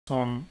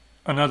on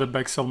another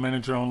BEXEL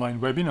Manager online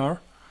webinar.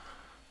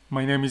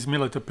 My name is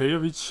Mileta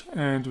Pejovic,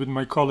 and with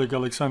my colleague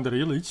Alexander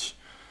Ilic,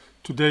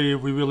 today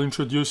we will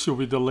introduce you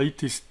with the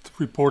latest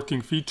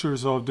reporting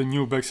features of the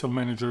new BEXEL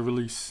Manager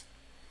release.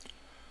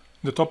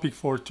 The topic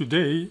for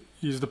today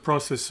is the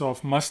process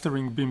of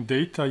mastering BIM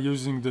data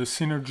using the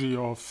synergy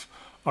of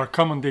our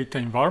common data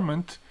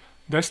environment,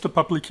 desktop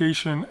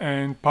application,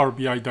 and Power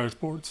BI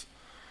dashboards.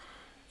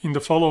 In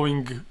the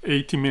following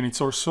 80 minutes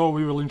or so,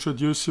 we will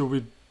introduce you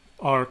with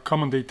our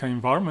common data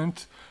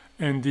environment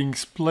and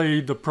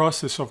display the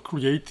process of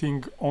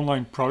creating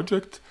online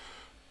project,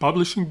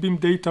 publishing BIM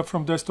data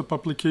from desktop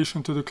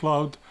application to the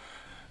cloud,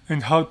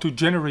 and how to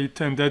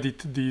generate and edit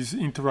these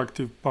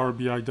interactive Power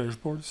BI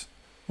dashboards.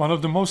 One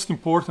of the most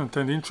important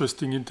and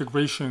interesting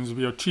integrations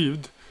we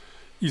achieved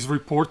is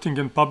reporting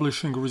and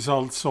publishing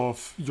results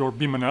of your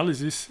BIM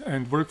analysis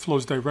and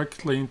workflows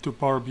directly into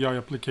Power BI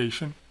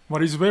application.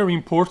 What is very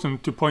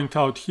important to point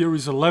out here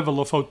is a level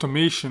of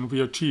automation we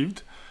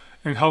achieved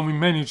and how we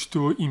managed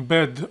to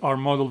embed our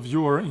model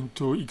viewer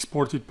into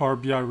exported Power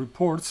BI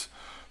reports,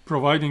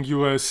 providing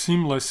you a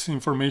seamless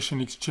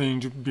information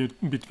exchange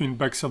between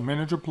BEXEL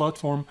Manager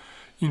platform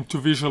into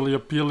visually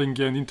appealing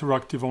and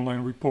interactive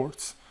online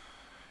reports.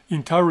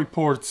 Entire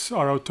reports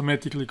are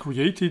automatically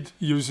created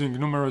using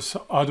numerous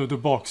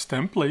out-of-the-box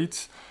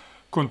templates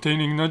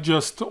containing not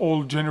just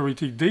all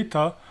generated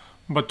data,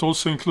 but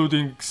also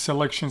including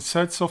selection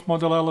sets of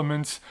model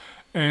elements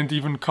and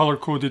even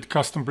color-coded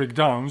custom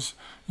breakdowns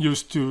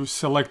used to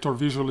select or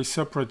visually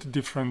separate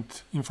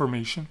different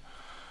information.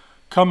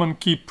 Common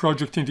key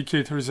project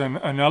indicators and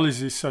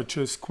analysis such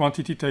as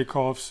quantity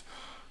takeoffs,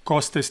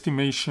 cost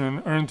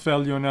estimation, earned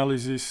value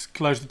analysis,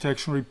 clash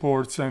detection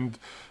reports, and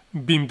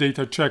BIM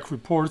data check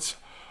reports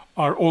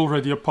are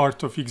already a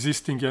part of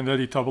existing and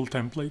editable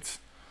templates.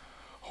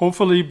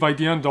 Hopefully, by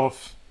the end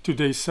of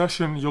today's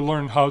session, you'll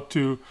learn how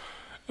to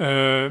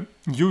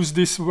use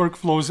these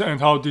workflows and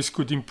how this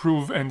could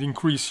improve and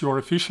increase your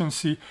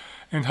efficiency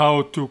and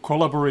how to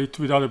collaborate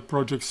with other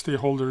project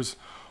stakeholders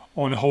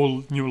on a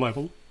whole new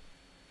level.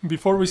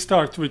 Before we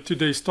start with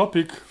today's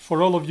topic,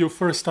 for all of you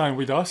first time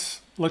with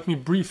us, let me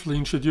briefly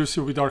introduce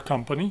you with our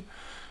company.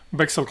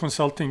 BEXEL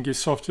Consulting is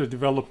software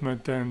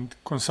development and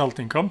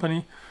consulting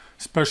company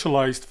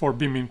specialized for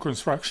BIM in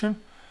construction,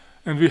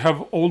 and we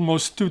have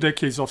almost 2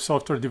 decades of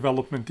software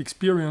development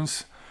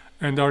experience,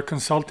 and our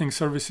consulting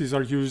services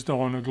are used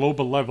on a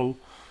global level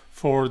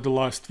for the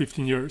last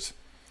 15 years.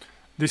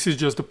 This is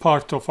just a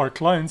part of our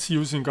clients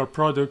using our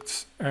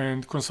products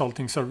and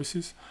consulting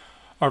services.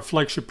 Our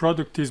flagship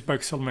product is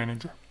BEXEL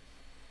Manager.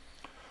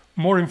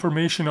 More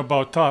information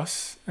about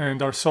us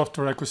and our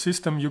software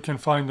ecosystem you can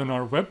find on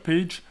our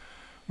webpage,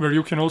 where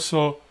you can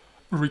also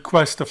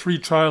request a free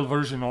trial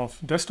version of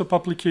desktop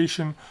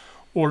application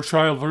or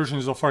trial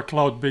versions of our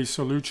cloud-based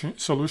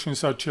solutions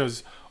such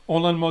as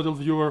Online Model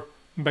Viewer,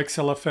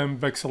 BEXEL FM,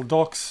 BEXEL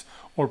Docs,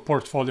 or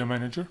Portfolio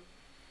Manager.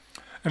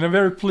 And I'm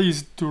very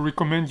pleased to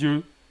recommend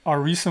you our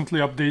recently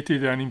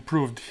updated and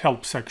improved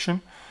help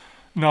section,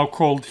 now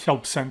called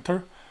Help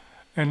Center.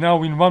 And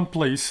now in one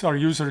place, our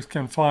users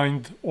can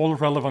find all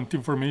relevant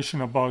information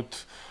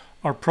about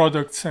our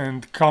products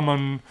and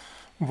common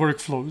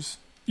workflows.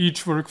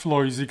 Each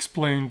workflow is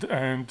explained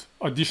and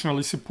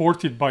additionally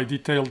supported by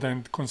detailed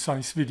and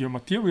concise video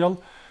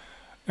material.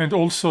 And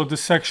also the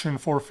section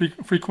for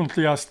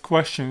frequently asked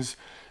questions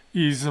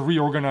is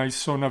reorganized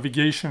so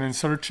navigation and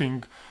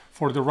searching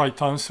for the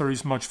right answer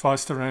is much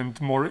faster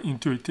and more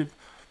intuitive.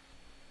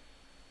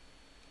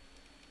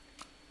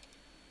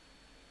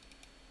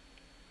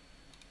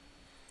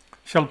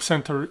 Help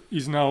Center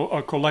is now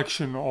a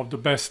collection of the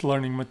best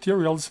learning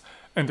materials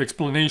and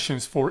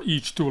explanations for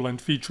each tool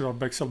and feature of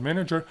BEXEL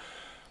Manager,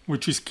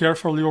 which is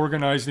carefully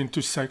organized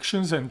into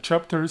sections and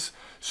chapters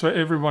so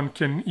everyone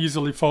can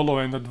easily follow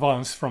and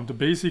advance from the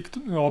basic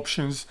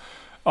options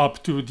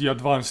up to the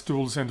advanced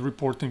tools and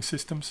reporting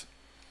systems.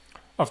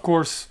 Of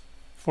course,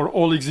 for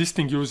all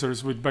existing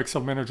users with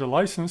BEXEL Manager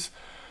license,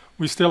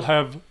 we still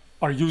have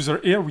our user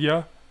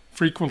area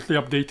frequently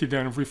updated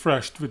and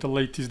refreshed with the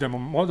latest demo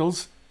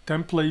models,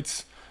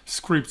 templates,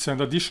 scripts, and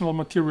additional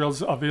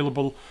materials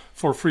available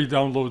for free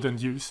download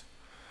and use.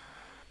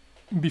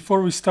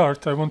 Before we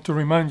start, I want to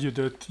remind you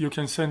that you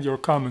can send your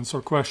comments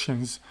or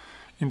questions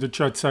in the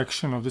chat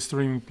section of the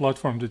streaming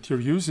platform that you're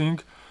using,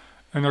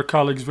 and our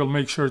colleagues will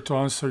make sure to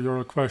answer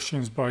your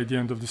questions by the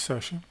end of the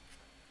session.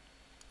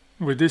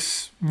 With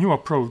this new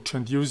approach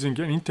and using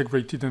an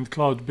integrated and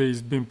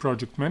cloud-based BIM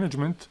project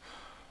management,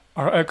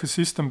 our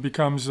ecosystem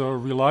becomes a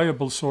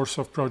reliable source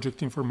of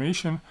project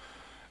information,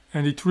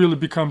 and it really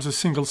becomes a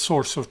single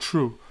source of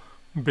truth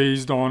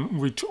based on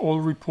which all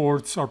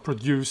reports are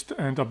produced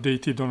and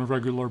updated on a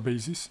regular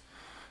basis.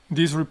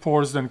 These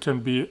reports then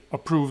can be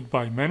approved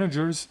by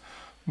managers,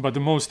 but the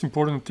most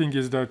important thing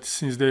is that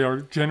since they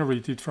are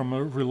generated from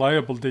a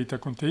reliable data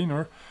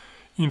container,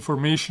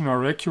 information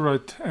are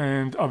accurate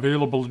and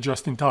available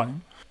just in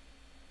time.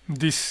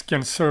 This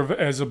can serve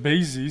as a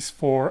basis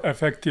for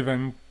effective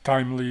and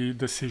timely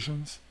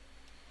decisions.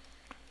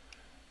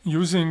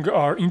 Using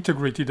our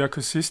integrated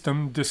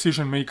ecosystem,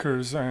 decision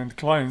makers and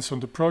clients on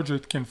the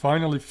project can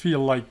finally feel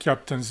like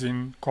captains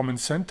in Command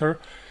Center,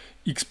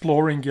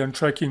 exploring and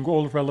tracking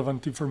all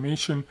relevant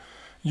information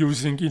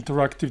using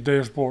interactive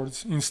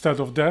dashboards. Instead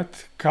of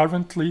that,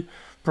 currently,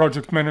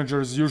 project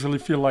managers usually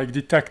feel like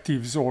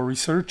detectives or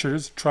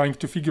researchers trying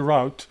to figure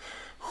out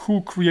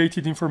who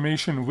created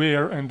information,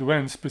 where and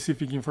when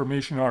specific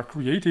information are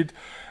created,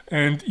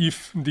 and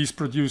if these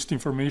produced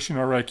information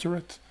are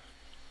accurate.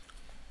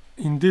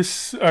 In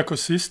this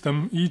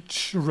ecosystem,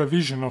 each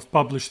revision of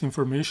published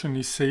information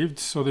is saved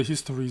so the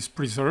history is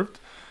preserved,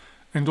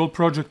 and all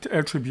project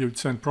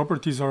attributes and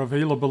properties are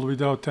available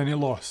without any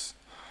loss.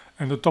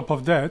 And on top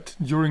of that,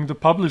 during the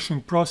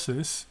publishing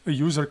process, a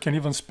user can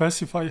even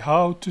specify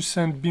how to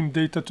send BIM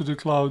data to the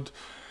cloud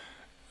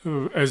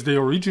as they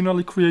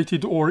originally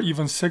created, or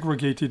even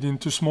segregated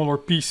into smaller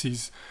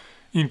pieces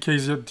in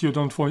case that you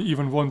don't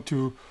even want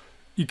to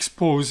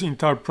expose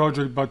entire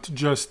project but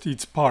just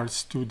its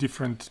parts to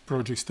different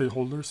project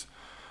stakeholders.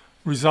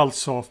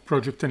 Results of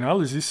project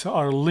analysis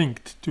are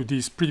linked to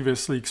these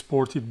previously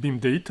exported BIM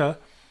data,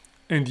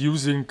 and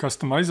using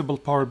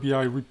customizable Power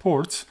BI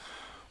reports,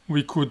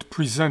 we could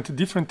present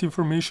different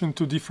information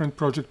to different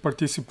project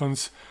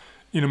participants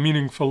in a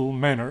meaningful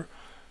manner.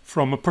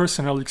 From a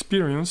personal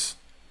experience,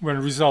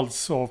 when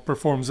results of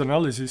performance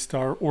analysis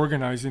are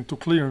organized into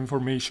clear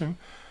information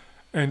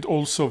and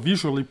also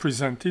visually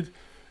presented,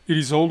 it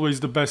is always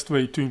the best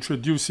way to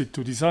introduce it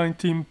to design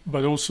team,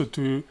 but also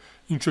to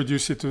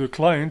introduce it to the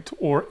client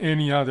or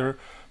any other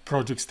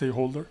project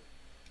stakeholder.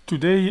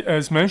 Today,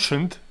 as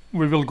mentioned,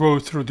 we will go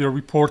through the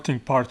reporting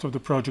part of the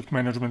project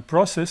management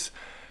process,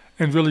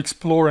 and we'll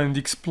explore and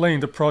explain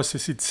the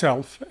process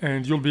itself,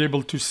 and you'll be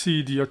able to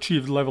see the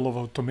achieved level of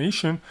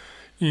automation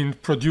in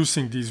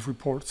producing these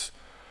reports.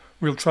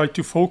 We'll try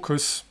to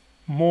focus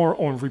more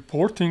on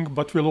reporting,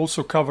 but we'll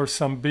also cover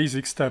some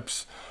basic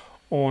steps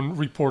on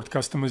report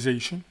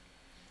customization.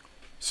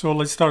 So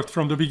let's start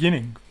from the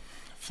beginning.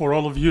 For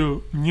all of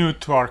you new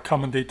to our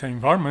common data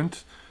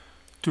environment,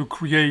 to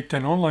create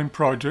an online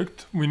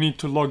project, we need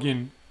to log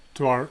in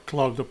to our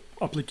cloud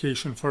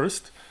application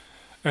first.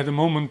 At the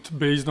moment,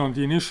 based on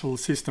the initial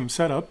system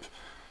setup,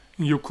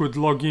 you could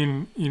log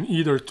in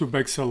either to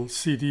BEXEL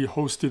CDE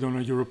hosted on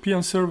a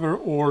European server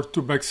or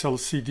to BEXEL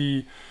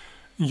CDE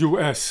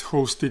US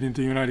hosted in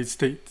the United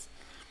States.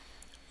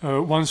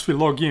 Once we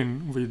log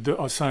in with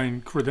the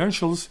assigned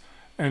credentials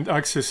and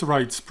access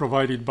rights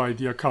provided by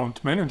the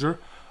account manager,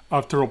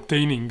 after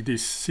obtaining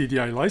these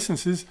CDI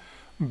licenses,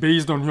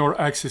 based on your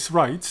access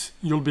rights,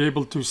 you'll be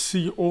able to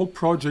see all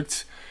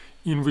projects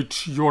in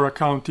which your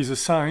account is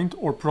assigned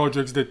or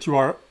projects that you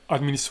are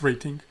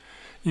administrating.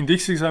 In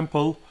this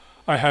example,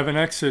 I have an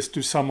access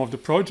to some of the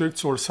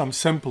projects or some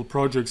sample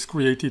projects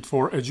created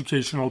for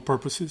educational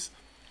purposes.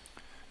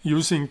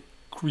 Using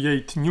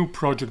Create New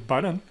Project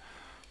button,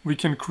 we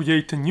can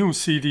create a new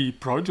CDE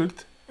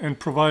project and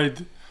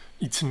provide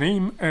its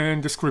name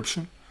and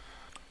description.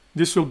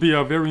 This will be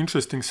a very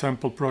interesting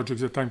sample project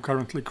that I'm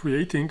currently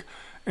creating,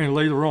 and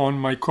later on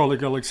my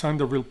colleague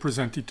Alexander will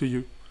present it to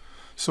you.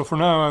 So for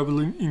now I will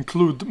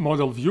include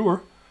Model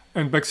Viewer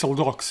and BEXEL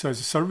Docs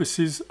as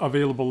services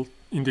available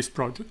in this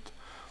project.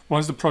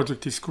 Once the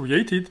project is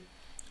created,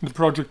 the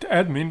project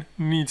admin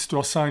needs to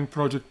assign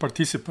project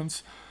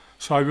participants.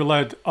 So I will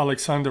add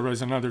Alexander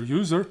as another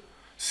user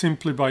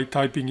simply by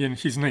typing in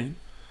his name.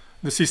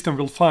 The system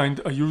will find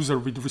a user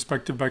with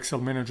respective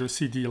BEXEL Manager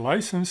CDE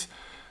license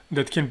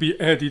that can be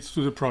added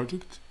to the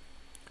project.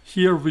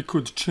 Here we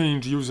could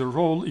change user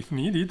role if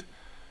needed,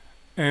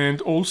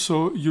 and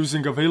also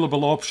using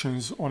available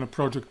options on a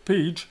project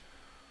page,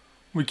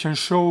 we can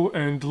show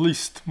and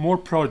list more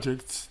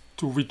projects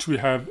to which we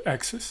have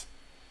access.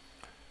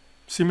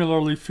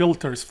 Similarly,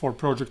 filters for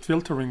project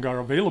filtering are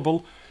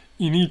available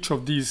in each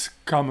of these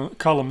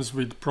columns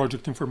with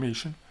project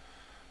information.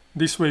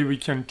 This way we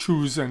can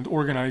choose and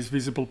organize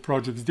visible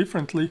projects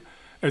differently.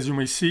 As you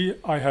may see,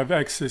 I have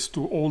access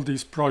to all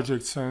these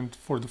projects, and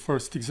for the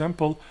first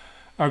example,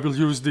 I will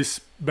use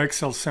this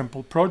BEXEL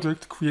sample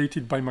project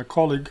created by my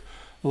colleague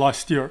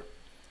last year.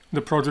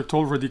 The project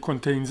already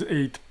contains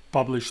 8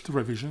 published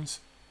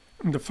revisions.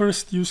 The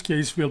first use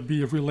case will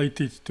be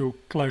related to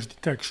clash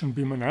detection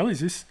BIM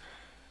analysis.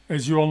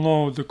 As you all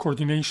know, the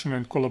coordination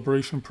and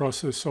collaboration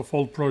process of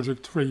all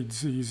project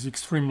trades is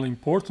extremely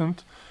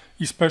important,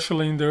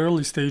 especially in the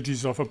early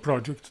stages of a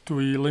project, to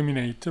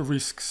eliminate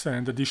risks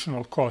and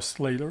additional costs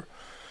later.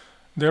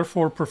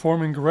 Therefore,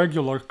 performing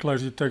regular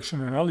clash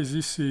detection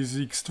analysis is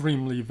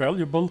extremely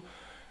valuable,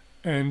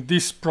 and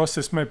this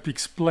process map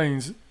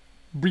explains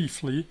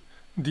briefly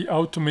the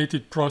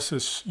automated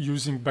process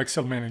using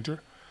BEXEL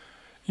Manager.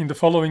 In the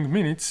following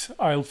minutes,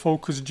 I'll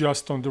focus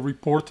just on the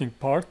reporting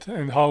part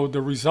and how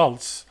the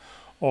results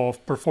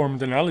of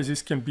performed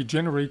analysis can be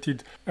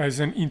generated as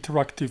an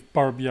interactive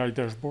Power BI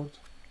dashboard.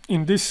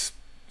 In this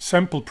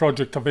sample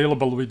project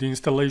available with the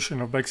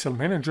installation of BEXEL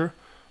Manager,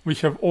 we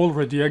have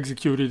already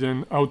executed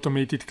an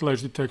automated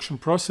clash detection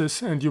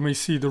process, and you may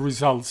see the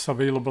results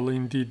available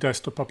in the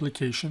desktop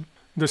application.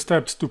 The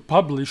steps to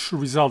publish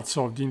results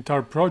of the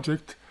entire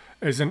project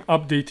as an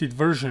updated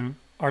version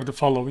are the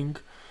following.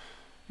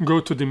 Go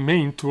to the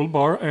main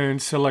toolbar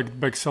and select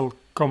BEXEL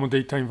Common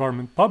Data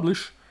Environment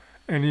Publish.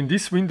 And in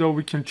this window,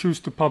 we can choose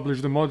to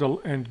publish the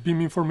model and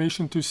BIM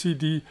information to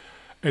CD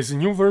as a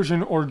new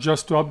version or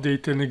just to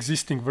update an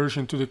existing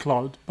version to the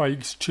cloud by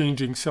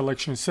exchanging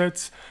selection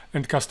sets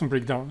and custom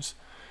breakdowns.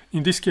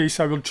 In this case,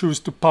 I will choose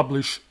to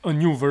publish a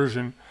new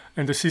version,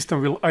 and the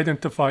system will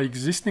identify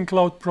existing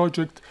cloud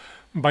project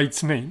by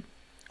its name.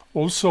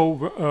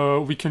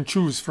 Also, we can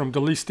choose from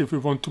the list if we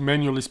want to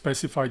manually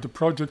specify the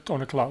project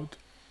on a cloud.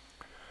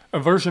 A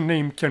version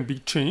name can be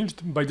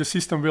changed, but the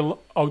system will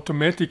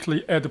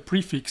automatically add a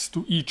prefix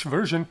to each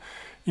version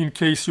in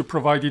case you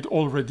provided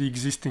already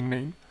existing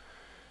name.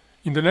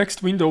 In the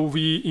next window,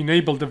 we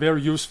enable the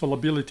very useful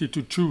ability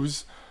to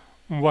choose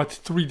what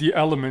 3D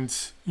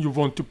elements you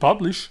want to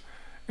publish,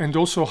 and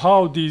also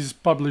how these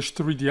published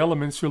 3D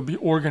elements will be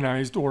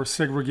organized or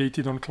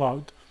segregated on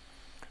cloud,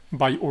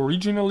 by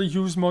originally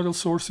used model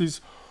sources,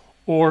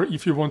 or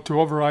if you want to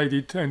override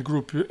it and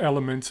group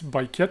elements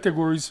by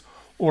categories,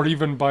 or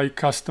even by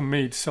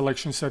custom-made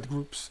selection set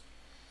groups.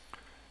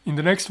 In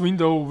the next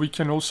window, we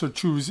can also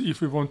choose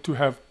if we want to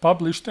have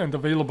published and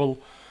available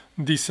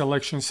these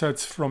selection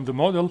sets from the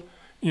model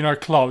in our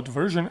cloud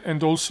version,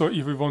 and also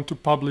if we want to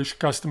publish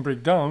custom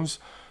breakdowns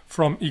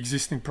from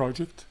existing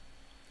project.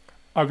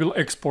 I will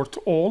export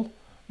all,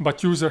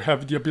 but users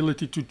have the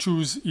ability to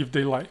choose if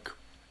they like.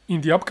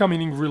 In the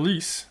upcoming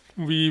release,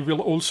 we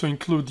will also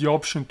include the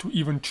option to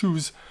even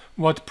choose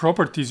what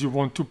properties you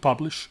want to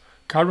publish.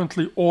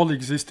 Currently, all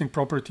existing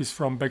properties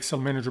from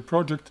BEXEL Manager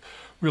project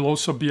will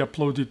also be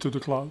uploaded to the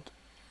cloud.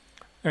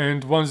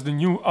 And once the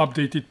new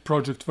updated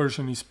project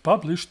version is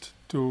published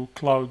to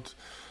cloud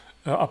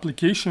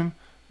application,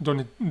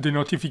 the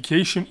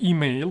notification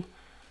email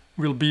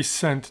will be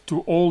sent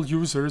to all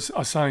users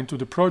assigned to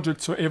the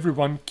project so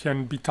everyone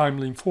can be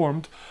timely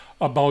informed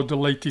about the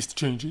latest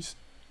changes.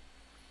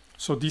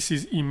 So this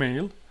is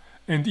email,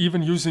 and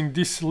even using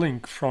this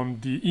link from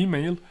the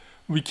email,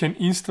 we can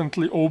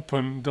instantly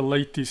open the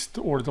latest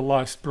or the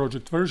last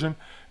project version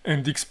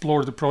and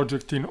explore the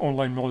project in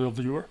Online Model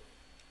Viewer.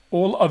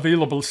 All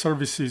available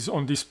services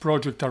on this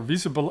project are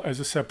visible as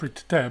a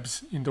separate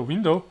tabs in the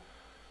window.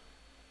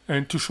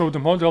 And to show the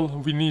model,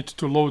 we need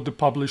to load the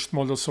published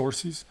model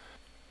sources.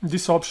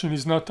 This option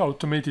is not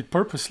automated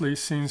purposely,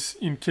 since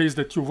in case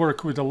that you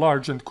work with a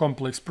large and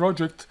complex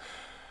project,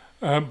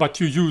 but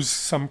you use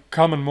some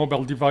common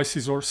mobile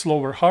devices or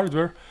slower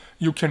hardware,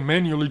 you can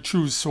manually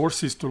choose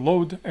sources to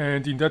load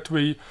and in that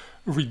way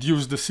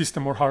reduce the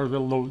system or hardware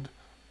load.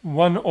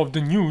 One of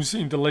the news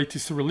in the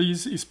latest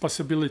release is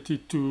possibility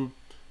to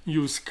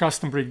use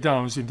custom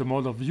breakdowns in the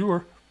model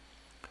viewer,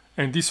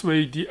 and this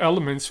way the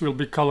elements will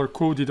be color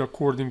coded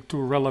according to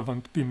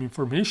relevant BIM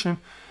information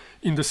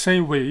in the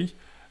same way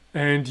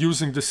and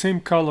using the same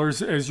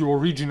colors as you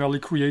originally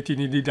created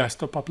in the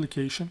desktop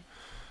application.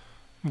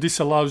 This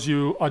allows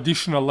you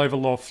additional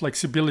level of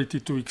flexibility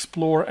to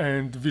explore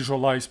and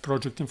visualize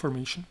project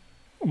information.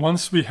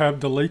 Once we have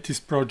the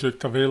latest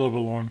project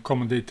available on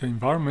Common Data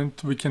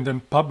Environment, we can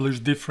then publish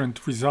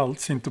different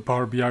results into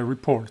Power BI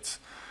reports.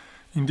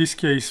 In this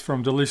case,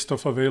 from the list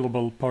of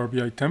available Power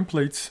BI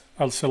templates,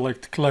 I'll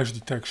select Clash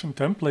Detection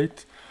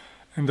template,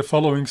 and the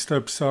following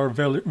steps are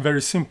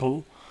very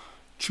simple.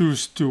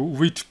 Choose to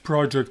which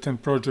project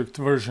and project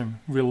version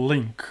will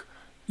link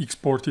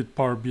exported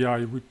Power BI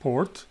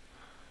report.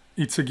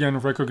 It's again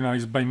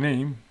recognized by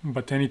name,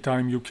 but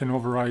anytime you can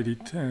override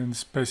it and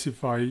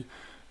specify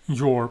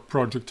your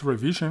project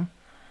revision.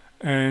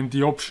 And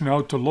the option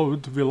Auto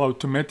Load will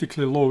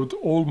automatically load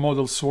all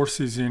model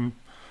sources in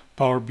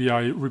Power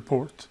BI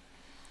report.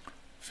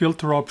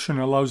 Filter option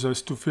allows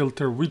us to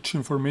filter which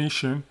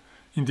information,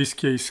 in this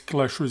case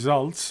Clash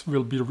results,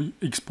 will be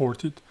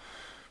exported.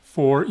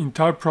 For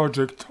entire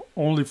project,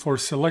 only for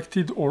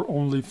selected or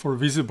only for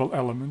visible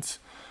elements.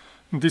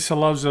 This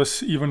allows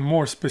us even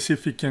more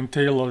specific and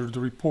tailored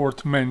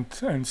report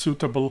meant and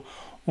suitable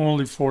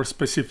only for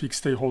specific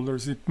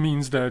stakeholders. It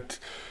means that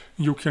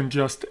you can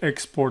just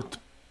export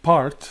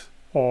part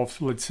of,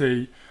 let's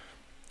say,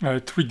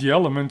 3D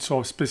elements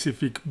of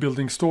specific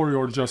building story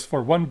or just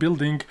for one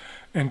building,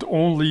 and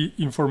only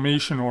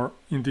information, or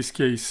in this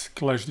case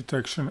clash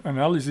detection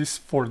analysis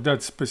for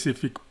that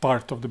specific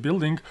part of the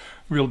building,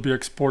 will be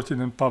exported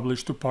and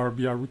published to Power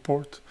BI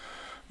report.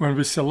 When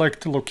we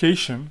select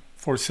location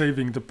for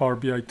saving the Power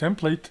BI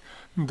template,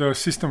 the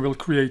system will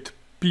create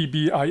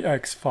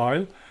PBIX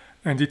file,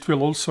 and it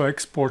will also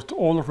export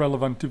all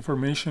relevant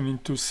information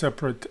into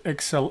separate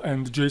Excel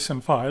and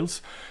JSON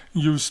files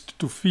used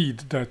to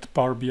feed that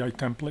Power BI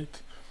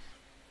template.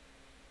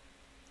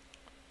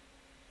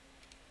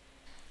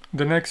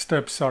 The next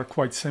steps are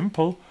quite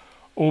simple.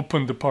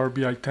 Open the Power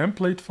BI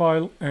template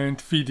file and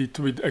feed it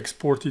with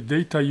exported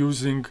data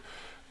using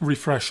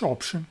refresh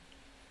option.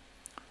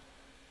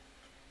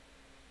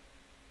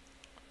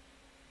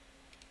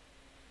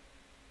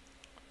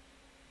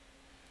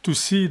 To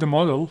see the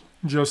model,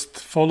 just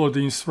follow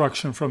the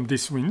instruction from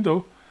this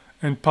window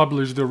and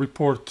publish the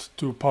report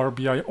to Power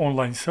BI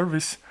online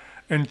service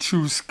and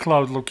choose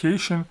cloud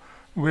location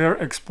where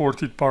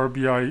exported Power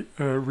BI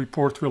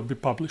report will be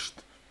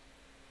published.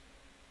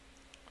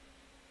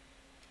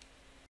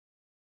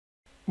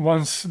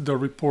 Once the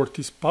report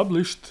is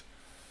published,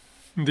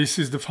 this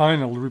is the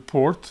final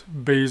report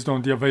based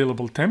on the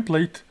available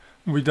template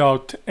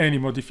without any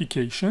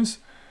modifications,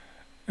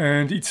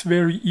 and it's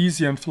very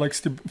easy and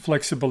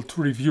flexible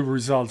to review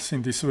results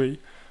in this way.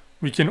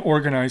 We can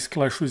organize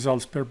clash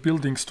results per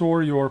building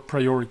story or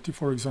priority,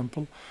 for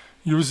example.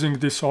 Using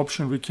this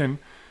option, we can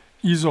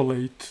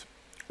isolate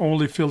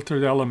only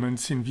filtered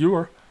elements in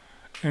Viewer,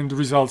 and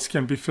results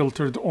can be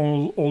filtered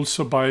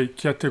also by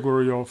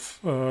category of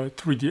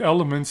 3D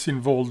elements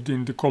involved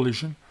in the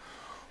collision,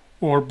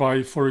 or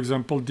by, for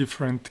example,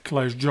 different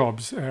clash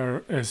jobs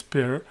as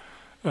per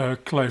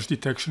clash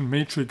detection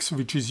matrix,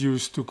 which is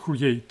used to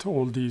create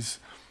all these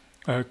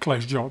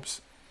clash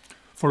jobs.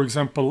 For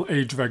example,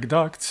 HVAC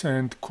ducts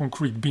and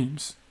concrete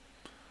beams,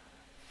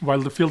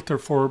 while the filter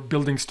for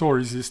building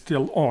stories is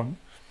still on.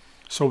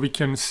 So we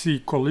can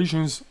see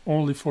collisions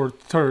only for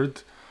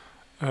third,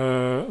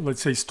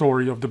 let's say,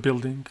 story of the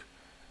building.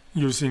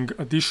 Using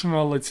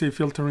additional, let's say,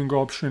 filtering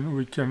option,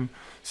 we can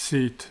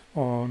see it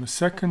on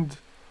second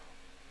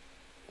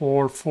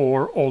or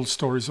for all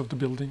stories of the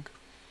building.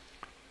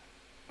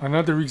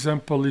 Another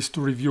example is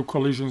to review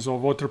collisions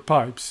of water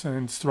pipes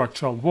and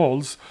structural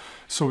walls,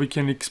 so we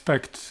can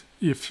expect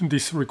if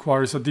this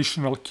requires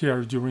additional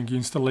care during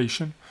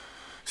installation.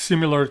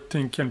 Similar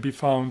thing can be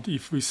found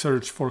if we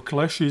search for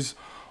clashes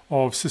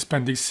of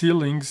suspended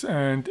ceilings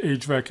and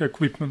HVAC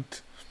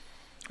equipment,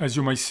 as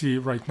you might see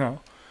right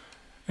now.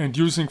 And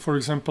using, for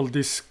example,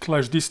 this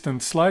clash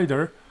distance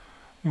slider,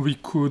 we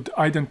could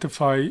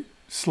identify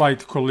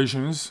slight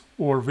collisions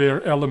or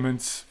where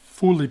elements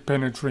fully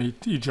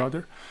penetrate each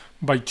other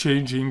by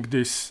changing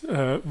this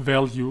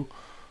value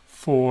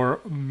for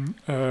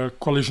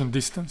collision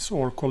distance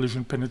or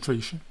collision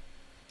penetration.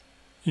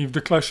 If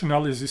the clash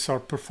analyses are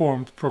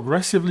performed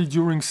progressively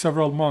during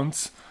several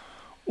months,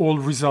 all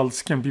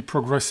results can be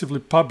progressively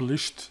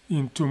published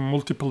into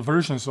multiple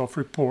versions of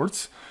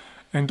reports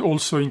and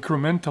also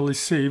incrementally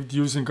saved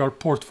using our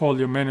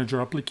Portfolio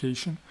Manager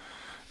application.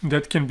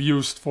 That can be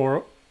used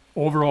for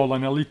overall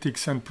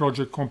analytics and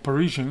project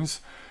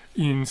comparisons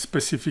in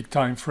specific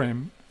time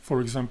frame.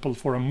 For example,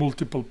 for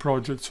multiple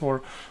projects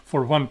or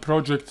for one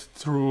project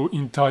through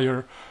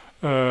entire,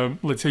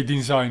 let's say,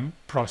 design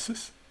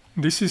process.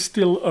 This is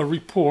still a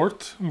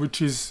report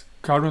which is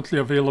currently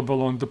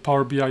available on the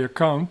Power BI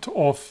account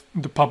of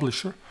the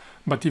publisher.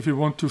 But if you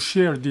want to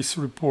share this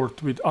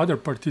report with other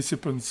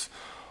participants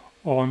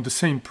on the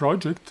same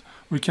project,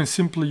 we can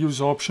simply use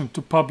the option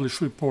to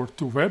publish report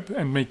to web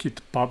and make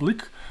it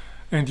public.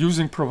 And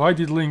using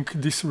provided link,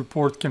 this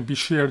report can be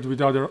shared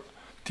with other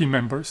team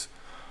members.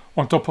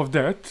 On top of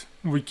that,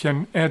 we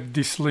can add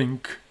this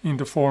link in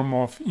the form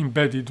of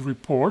embedded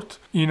report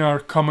in our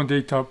Common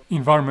Data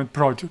Environment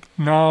project.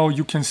 Now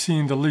you can see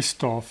in the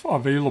list of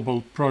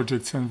available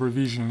projects and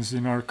revisions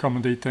in our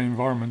Common Data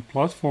Environment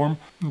platform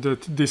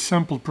that this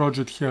sample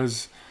project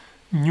has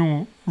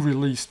new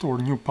released or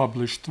new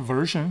published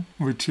version,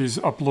 which is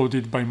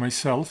uploaded by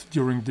myself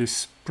during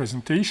this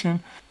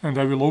presentation, and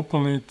I will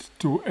open it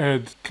to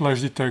add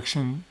clash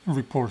detection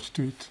report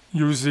to it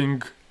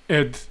using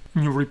add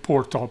new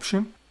report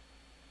option.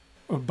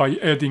 By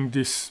adding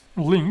this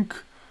link,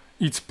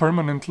 it's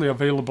permanently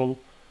available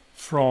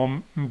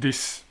from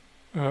this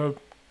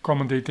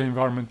Common Data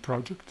Environment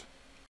project.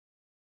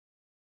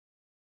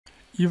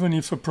 Even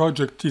if a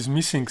project is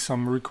missing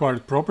some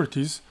required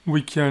properties,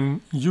 we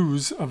can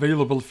use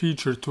available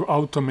feature to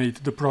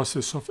automate the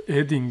process of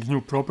adding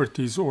new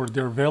properties or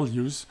their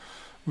values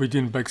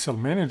within BEXEL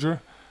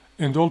Manager,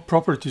 and all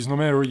properties, no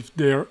matter if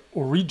they're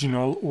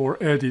original or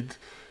added,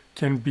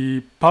 can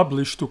be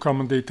published to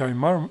Common Data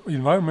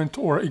Environment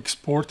or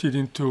exported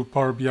into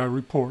Power BI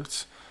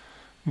reports.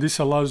 This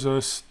allows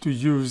us to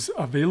use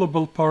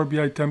available Power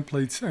BI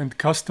templates and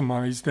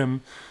customize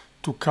them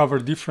to cover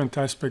different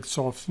aspects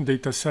of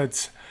data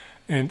sets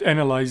and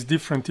analyze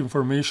different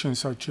information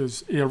such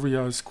as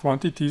areas,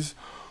 quantities,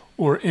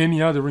 or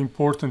any other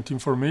important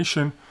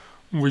information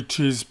which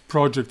is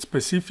project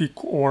specific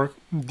or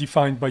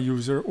defined by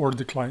user or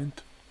the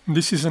client.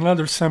 This is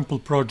another sample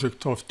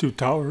project of 2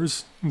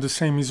 towers. The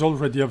same is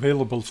already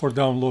available for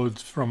download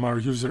from our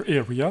user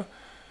area.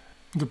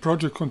 The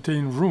project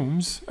contains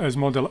rooms as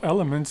model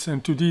elements,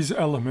 and to these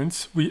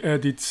elements we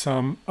added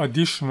some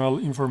additional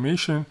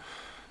information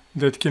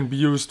that can be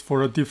used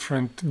for a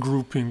different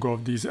grouping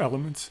of these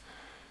elements.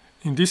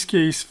 In this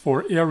case,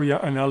 for area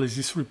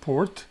analysis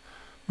report,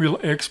 we'll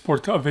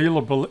export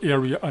available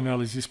area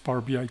analysis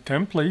Power BI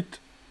template,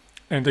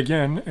 and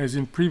again, as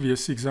in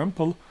previous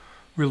example,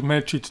 we'll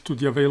match it to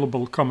the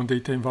available Common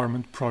Data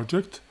Environment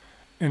project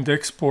and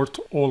export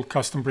all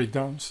custom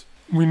breakdowns.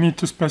 We need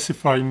to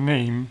specify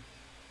name,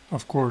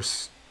 of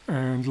course,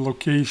 and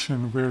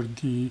location where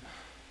the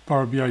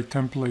Power BI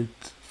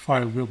template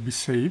file will be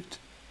saved.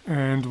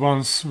 And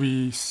once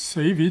we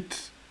save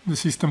it, the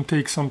system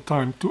takes some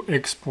time to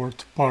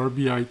export Power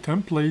BI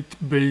template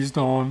based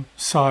on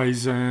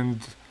size and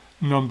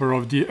number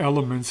of the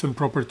elements and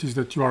properties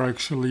that you are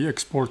actually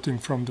exporting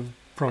from the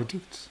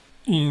project.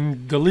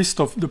 In the list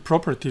of the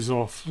properties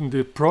of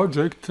the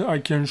project, I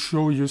can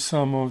show you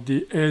some of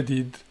the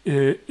added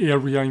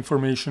area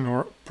information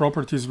or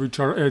properties which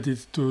are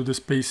added to the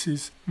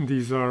spaces.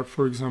 These are,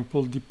 for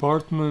example,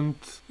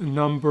 department,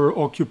 number,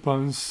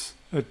 occupants,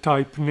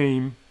 type,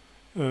 name,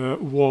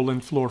 wall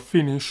and floor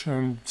finish,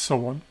 and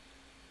so on.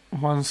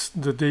 Once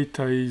the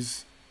data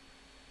is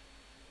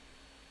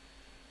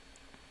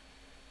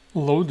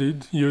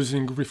loaded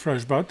using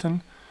refresh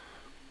button,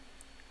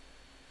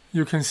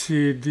 you can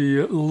see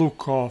the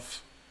look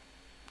of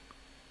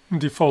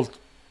default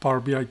Power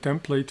BI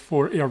template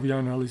for area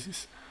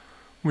analysis.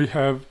 We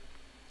have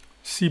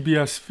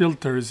CBS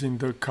filters in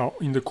the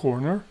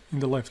corner, in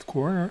the left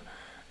corner,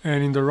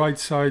 and in the right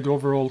side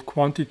overall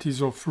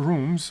quantities of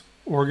rooms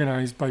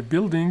organized by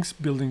buildings,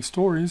 building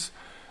stories,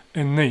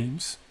 and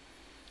names.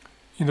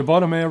 In the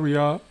bottom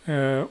area,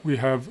 we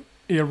have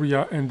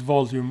area and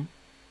volume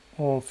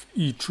of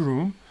each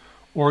room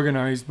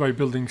organized by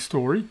building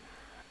story,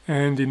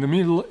 and in the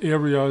middle,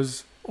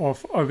 areas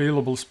of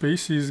available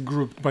spaces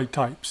grouped by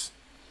types.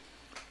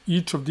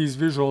 Each of these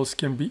visuals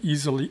can be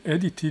easily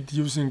edited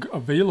using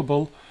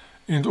available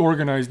and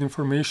organized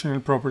information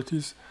and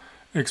properties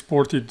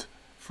exported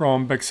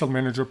from BEXEL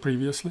Manager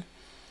previously.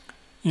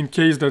 In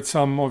case that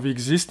some of the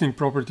existing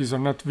properties are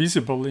not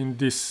visible in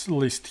this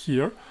list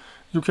here,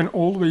 you can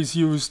always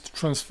use the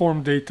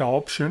transform data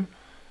option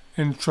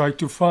and try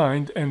to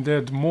find and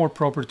add more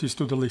properties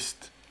to the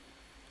list.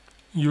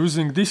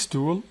 Using this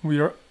tool, we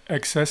are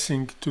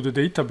accessing to the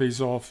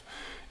database of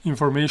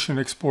information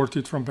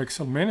exported from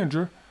BEXEL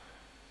Manager,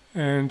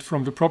 and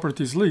from the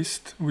properties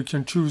list, we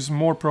can choose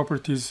more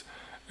properties,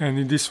 and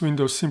in this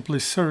window simply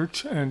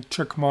search and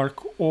check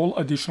mark all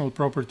additional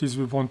properties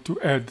we want to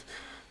add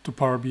to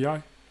Power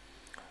BI.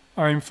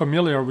 I'm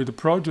familiar with the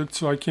project,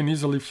 so I can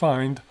easily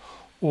find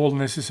all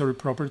necessary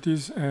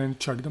properties and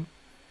check them.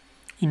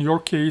 In your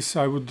case,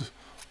 I would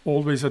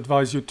always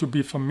advise you to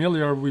be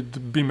familiar with the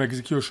BIM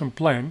execution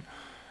plan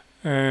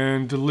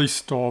and the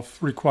list of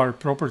required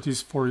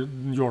properties for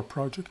your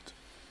project.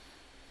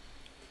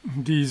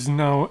 These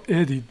now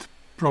added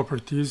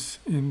properties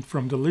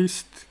from the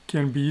list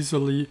can be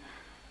easily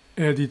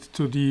added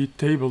to the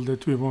table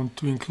that we want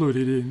to include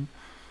it in,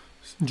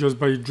 just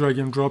by drag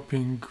and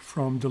dropping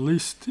from the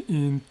list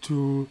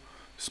into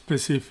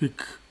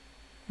specific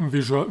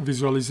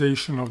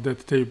visualization of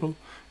that table.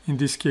 In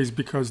this case,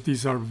 because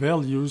these are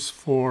values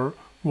for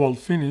wall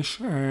finish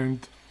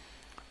and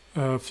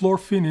floor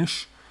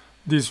finish,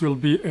 this will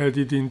be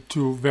added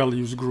into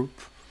values group.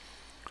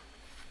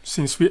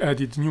 Since we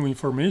added new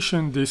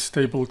information, this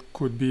table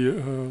could be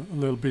a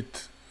little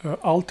bit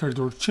altered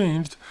or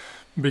changed,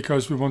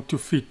 because we want to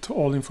fit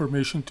all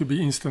information to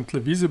be instantly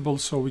visible,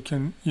 so we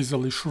can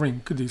easily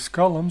shrink these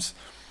columns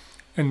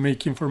and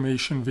make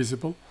information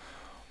visible.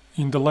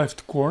 In the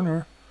left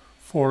corner,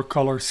 for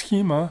color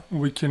schema,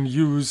 we can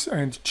use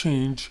and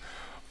change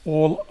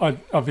all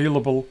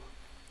available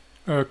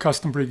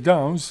custom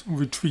breakdowns,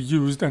 which we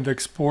used and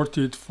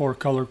exported for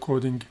color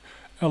coding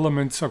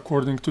elements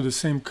according to the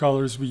same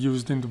colors we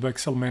used in the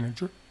BEXEL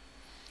Manager.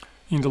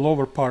 In the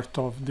lower part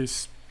of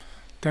this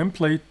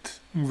template,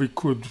 we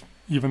could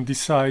even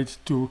decide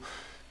to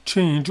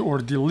change or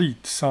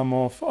delete some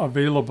of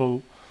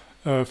available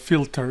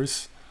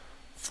filters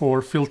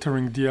for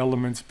filtering the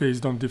elements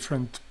based on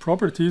different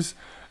properties.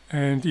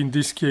 And in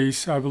this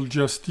case, I will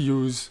just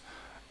use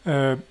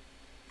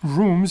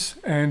rooms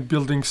and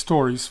building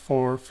stories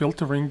for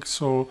filtering,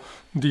 so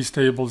these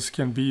tables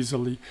can be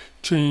easily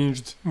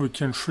changed. We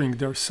can shrink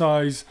their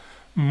size,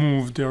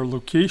 move their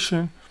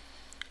location,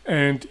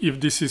 and if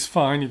this is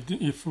fine,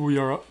 if we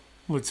are,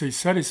 let's say,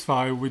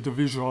 satisfied with the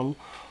visual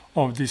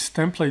of this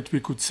template,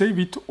 we could save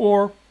it,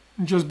 or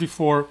just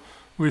before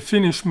we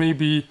finish,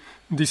 maybe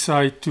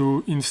decide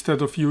to,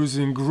 instead of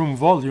using room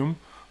volume,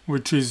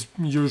 which is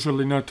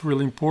usually not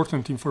really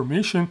important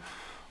information,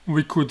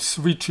 we could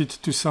switch it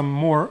to some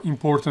more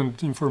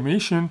important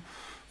information,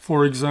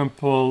 for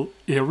example,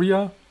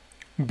 area,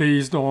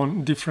 based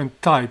on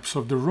different types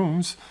of the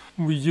rooms.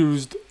 We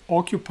used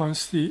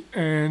occupancy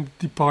and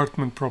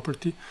department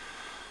property.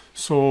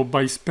 So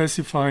by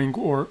specifying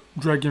or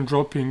drag and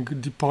dropping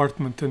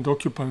department and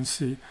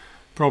occupancy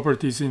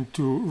properties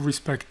into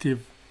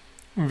respective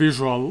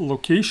visual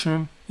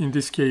location, in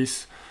this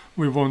case,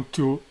 we want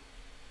to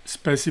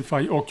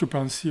specify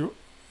occupancy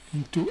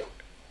into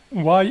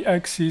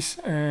y-axis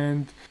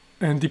and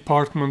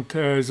department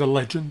as a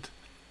legend.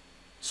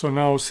 So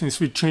now, since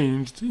we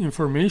changed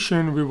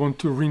information, we want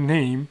to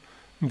rename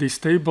this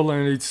table,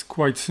 and it's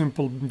quite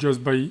simple,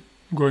 just by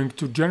going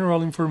to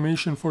general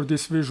information for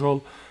this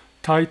visual,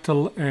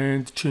 title,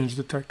 and change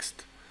the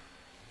text.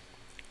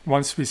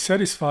 Once we're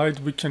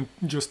satisfied, we can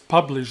just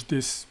publish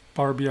this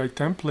Power BI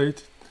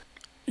template.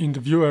 In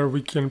the viewer,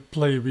 we can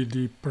play with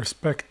the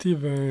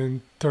perspective and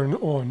turn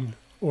on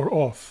or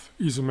off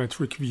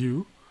isometric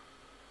view.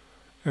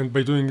 And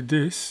by doing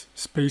this,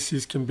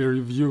 spaces can be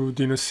reviewed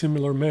in a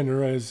similar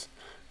manner as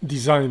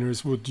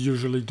designers would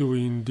usually do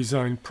in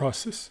design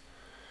process.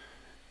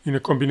 In a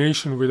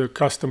combination with a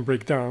custom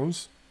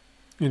breakdowns,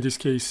 in this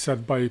case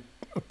set by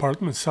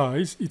apartment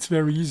size, it's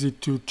very easy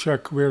to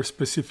check where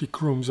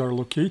specific rooms are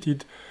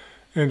located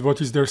and what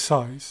is their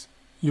size.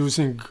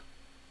 Using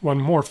one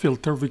more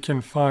filter, we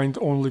can find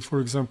only, for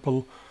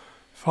example,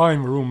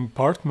 5-room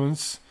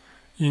apartments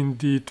in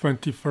the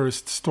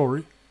 21st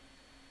story.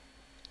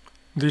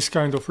 This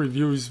kind of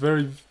review is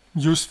very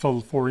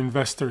useful for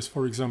investors,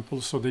 for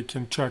example, so they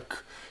can check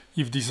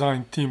if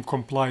design team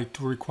complied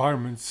to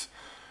requirements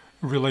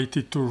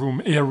related to room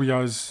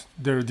areas,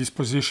 their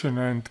disposition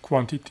and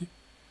quantity.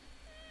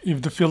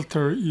 If the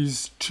filter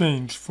is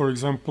changed, for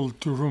example,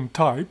 to room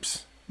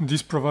types,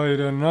 this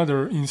provides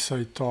another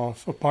insight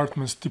of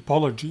apartments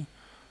typology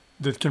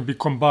that can be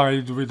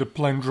combined with the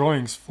plan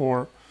drawings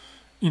for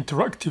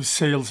interactive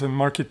sales and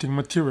marketing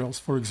materials,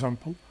 for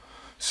example.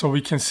 So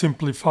we can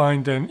simply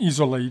find and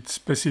isolate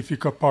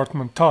specific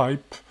apartment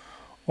type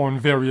on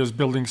various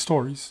building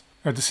stories.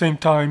 At the same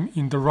time,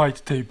 in the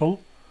right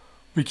table,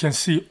 we can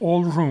see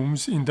all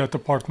rooms in that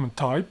apartment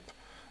type,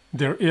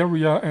 their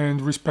area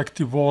and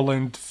respective wall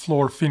and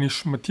floor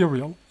finish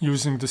material.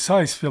 Using the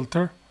size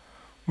filter,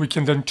 we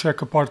can then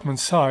check apartment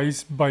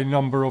size by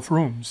number of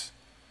rooms.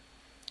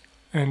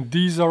 And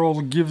these are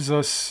all gives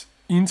us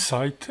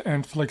insight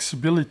and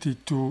flexibility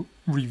to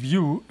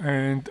review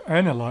and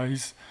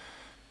analyze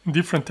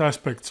different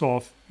aspects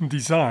of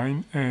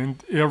design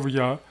and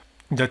area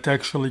that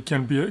actually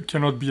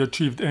cannot be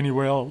achieved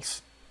anywhere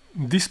else.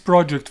 This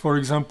project, for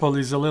example,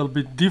 is a little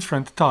bit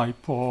different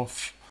type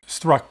of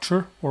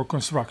structure or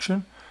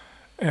construction,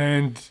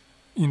 and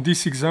in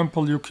this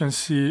example you can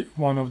see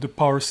one of the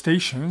power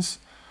stations,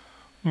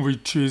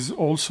 which is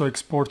also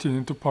exported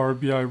into Power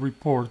BI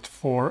report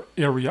for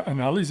area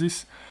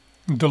analysis.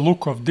 The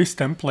look of this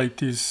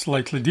template is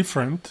slightly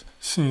different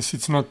since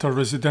it's not a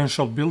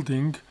residential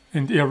building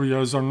and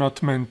areas are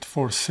not meant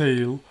for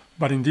sale,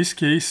 but in this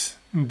case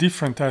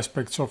different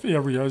aspects of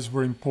areas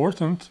were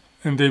important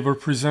and they were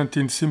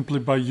presented simply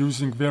by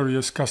using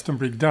various custom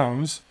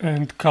breakdowns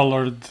and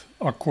colored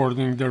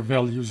according their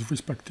values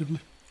respectively.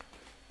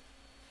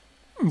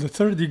 The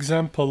third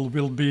example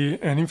will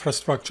be an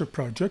infrastructure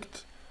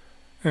project,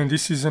 and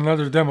this is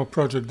another demo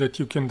project that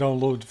you can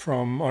download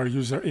from our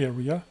user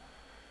area.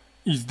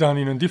 It's done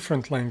in a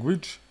different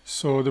language,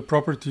 so the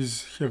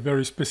properties have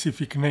very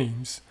specific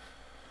names.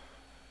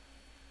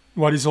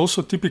 What is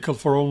also typical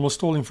for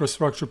almost all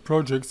infrastructure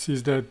projects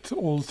is that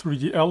all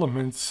 3D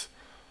elements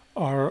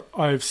are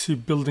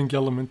IFC building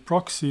element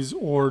proxies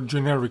or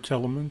generic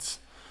elements,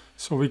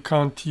 so we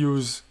can't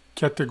use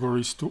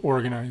categories to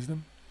organize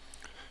them.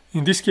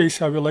 In this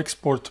case, I will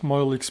export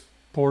Model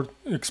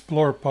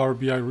Explorer Power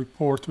BI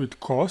report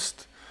with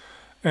cost,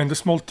 and a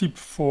small tip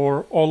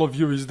for all of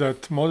you is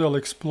that Model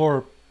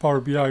Explorer Power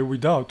BI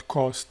without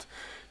cost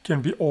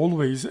can be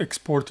always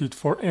exported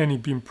for any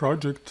BIM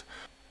project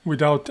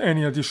without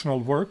any additional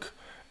work,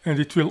 and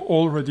it will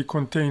already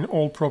contain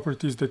all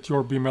properties that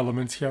your BIM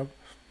elements have.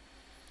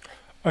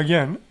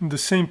 Again, the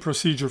same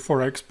procedure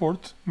for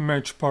export,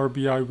 match Power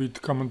BI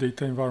with Common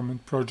Data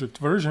Environment project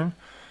version,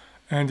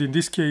 and in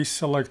this case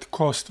select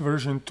cost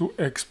version to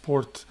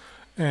export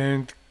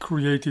and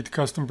created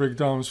custom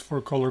breakdowns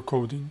for color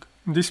coding.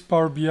 This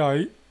Power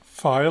BI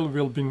file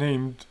will be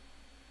named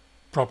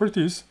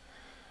properties,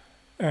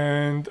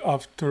 and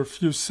after a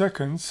few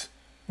seconds,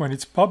 when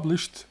it's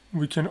published,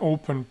 we can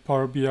open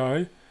Power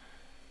BI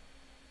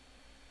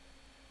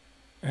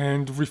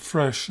and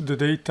refresh the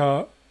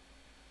data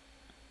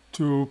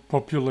to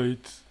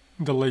populate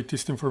the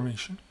latest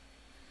information.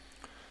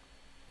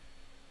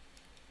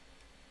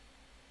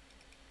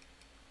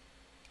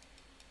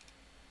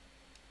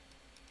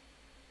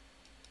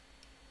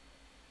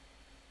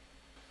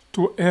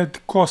 To add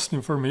cost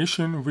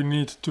information, we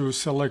need to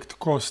select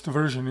cost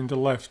version in the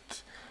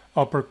left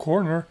upper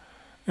corner,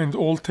 and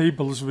all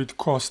tables with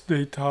cost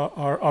data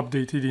are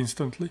updated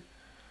instantly.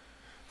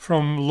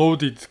 From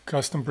loaded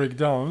custom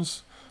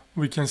breakdowns,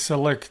 we can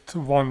select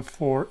one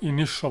for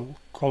initial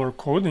color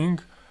coding.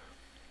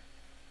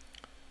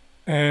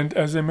 And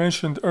as I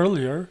mentioned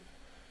earlier,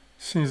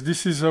 since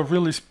this is a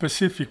really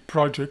specific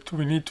project,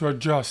 we need to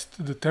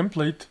adjust the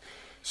template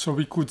so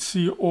we could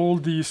see all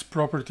these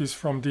properties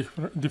from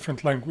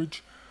different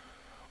language.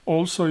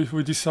 Also, if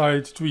we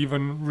decide to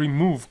even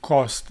remove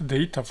cost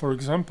data, for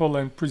example,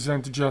 and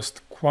present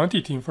just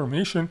quantity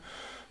information,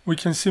 we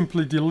can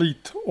simply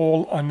delete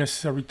all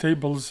unnecessary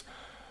tables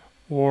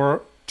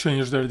or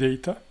change their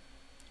data.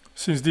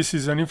 Since this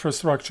is an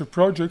infrastructure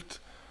project,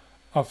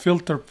 a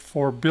filter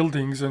for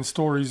buildings and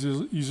stories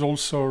is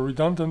also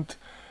redundant,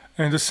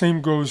 and the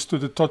same goes to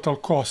the total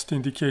cost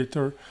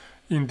indicator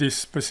in this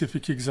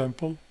specific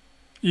example.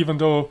 Even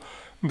though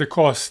the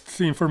cost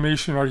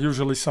information are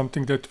usually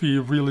something that we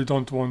really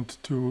don't want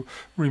to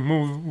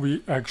remove,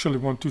 we actually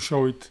want to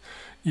show it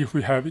if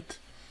we have it.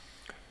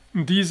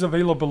 These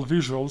available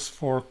visuals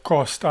for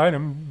cost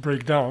item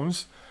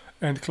breakdowns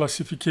and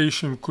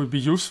classification could be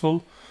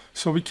useful,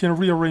 so we can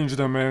rearrange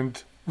them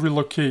and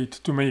relocate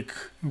to make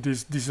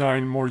this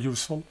design more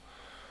useful.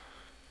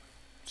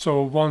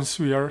 So once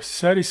we are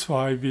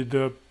satisfied with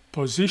the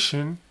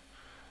position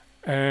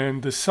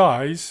and the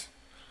size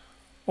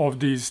of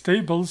these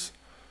tables,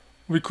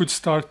 we could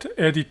start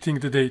editing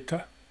the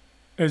data.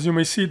 As you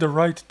may see, the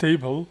right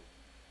table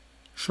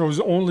shows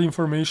only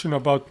information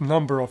about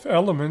number of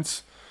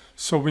elements,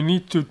 so we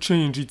need to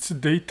change its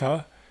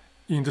data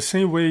in the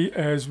same way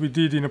as we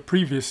did in a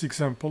previous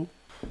example.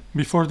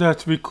 Before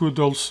that, we could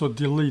also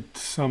delete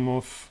some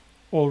of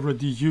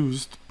already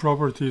used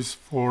properties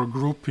for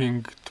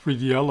grouping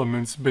 3D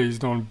elements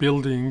based on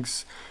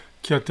buildings,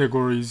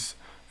 categories,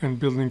 and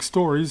building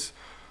stories,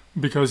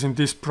 because in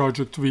this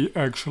project we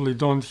actually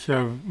don't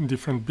have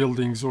different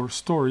buildings or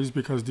stories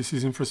because this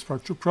is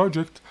infrastructure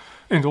project,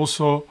 and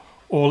also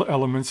all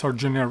elements are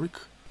generic.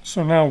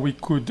 So now we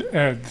could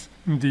add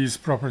these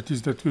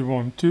properties that we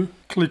want to.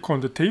 Click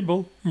on the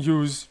table,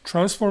 use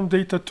Transform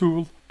Data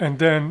tool, and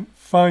then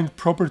find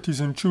Properties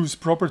and choose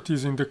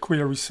Properties in the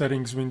Query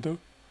Settings window.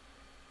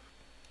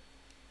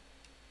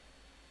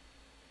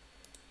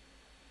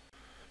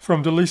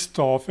 From the list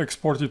of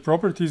exported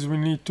properties, we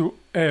need to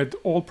add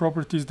all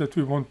properties that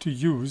we want to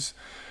use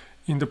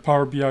in the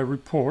Power BI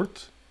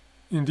report.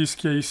 In this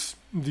case,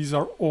 these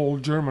are all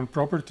German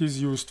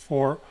properties used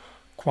for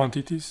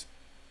quantities.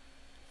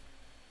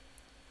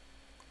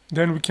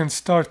 Then we can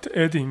start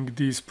adding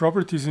these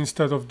properties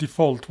instead of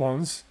default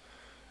ones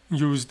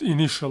used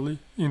initially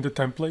in the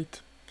template.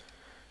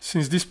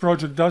 Since this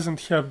project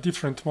doesn't have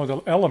different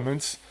model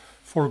elements,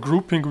 for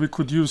grouping we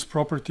could use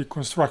property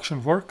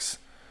construction works,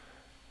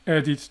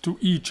 add it to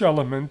each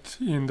element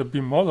in the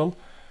BIM model,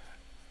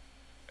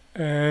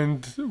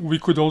 and we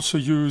could also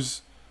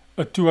use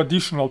two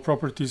additional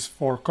properties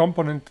for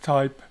component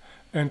type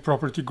and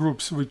property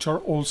groups, which are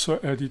also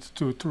added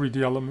to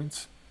 3D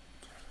elements.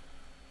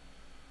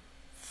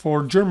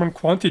 For German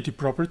quantity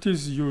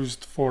properties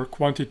used for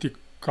quantity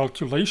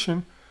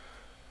calculation,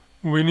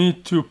 we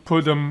need to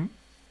put them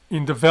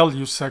in the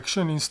value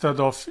section instead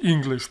of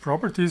English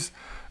properties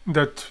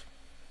that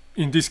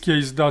in this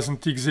case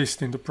doesn't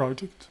exist in the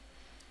project.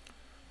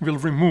 We'll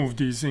remove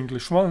these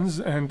English ones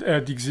and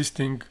add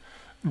existing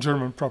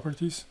German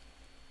properties.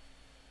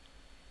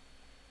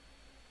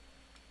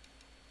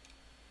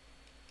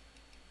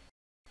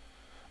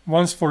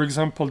 Once, for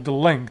example, the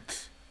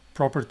length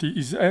property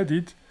is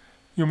added,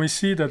 you may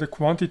see that the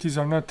quantities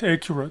are not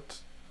accurate.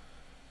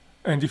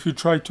 And if you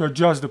try to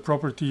adjust the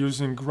property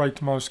using right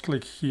mouse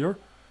click here,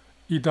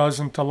 it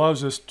doesn't allow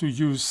us to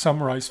use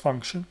summarize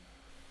function.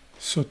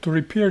 So to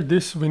repair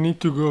this, we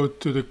need to go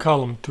to the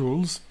column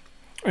tools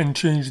and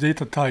change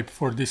data type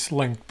for this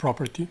length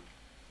property.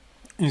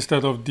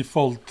 Instead of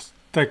default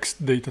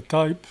text data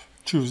type,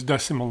 choose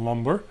decimal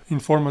number. In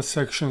format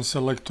section,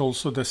 select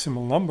also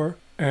decimal number,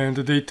 and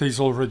the data is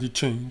already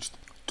changed.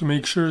 To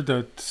make sure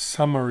that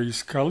summary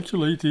is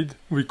calculated,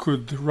 we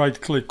could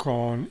right-click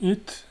on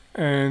it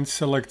and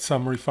select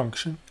summary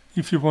function.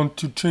 If you want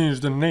to change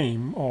the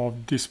name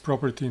of this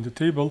property in the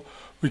table,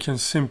 we can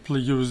simply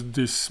use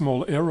this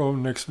small arrow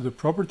next to the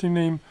property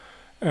name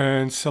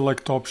and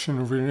select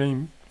option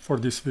rename for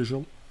this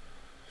visual.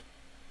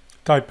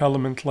 Type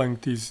element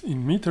length is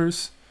in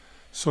meters,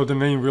 so the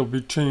name will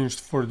be changed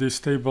for this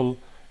table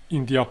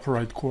in the upper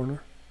right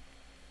corner.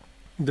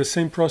 The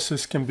same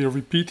process can be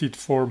repeated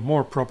for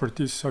more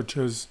properties such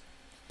as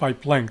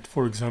pipe length,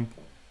 for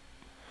example.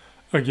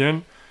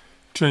 Again,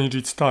 change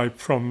its type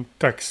from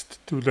text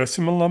to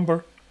decimal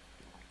number,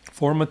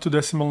 format to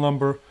decimal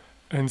number,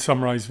 and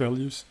summarize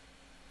values.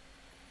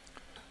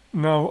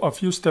 Now a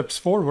few steps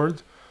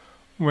forward,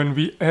 when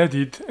we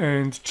added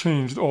and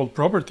changed all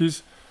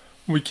properties,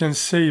 we can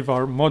save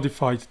our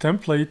modified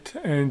template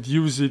and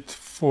use it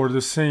for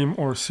the same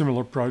or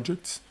similar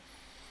projects.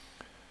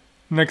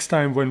 Next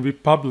time when we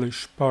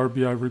publish Power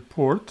BI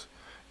report,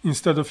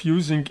 instead of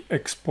using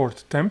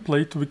export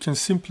template, we can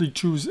simply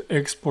choose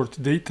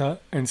export data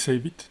and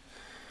save it.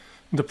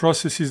 The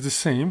process is the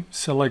same.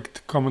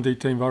 Select Common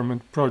Data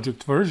Environment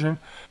project version.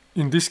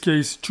 In this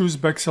case, choose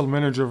BEXEL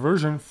Manager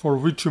version for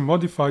which you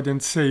modified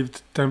and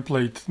saved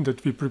template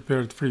that we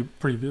prepared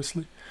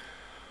previously.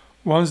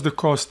 Once the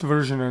cost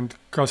version and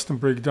custom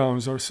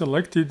breakdowns are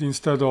selected,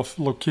 instead of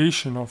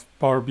location of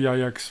Power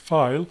BIX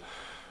file,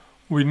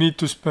 we need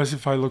to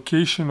specify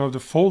location of the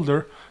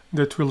folder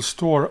that will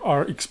store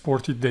our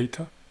exported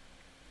data.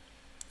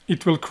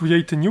 It will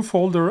create a new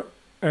folder,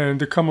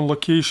 and the common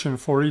location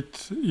for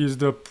it is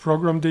the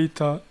program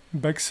data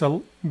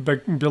BEXEL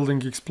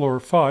Building Explorer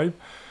 5,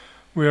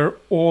 where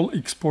all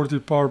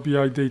exported Power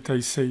BI data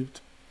is saved.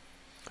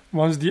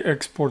 Once the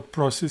export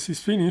process is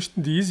finished,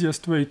 the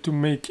easiest way to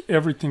make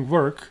everything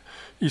work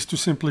is to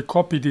simply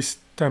copy this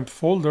temp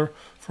folder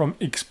from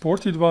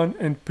exported one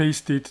and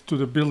paste it to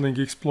the Building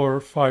Explorer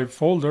 5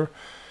 folder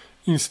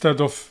instead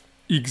of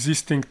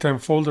existing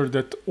temp folder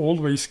that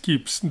always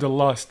keeps the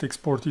last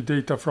exported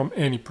data from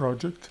any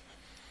project.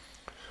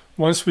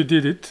 Once we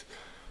did it,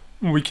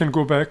 we can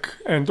go back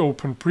and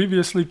open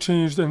previously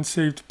changed and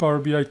saved Power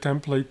BI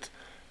template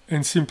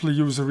and simply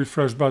use a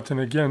refresh button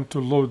again to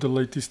load the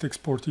latest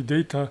exported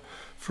data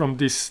from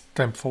this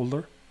temp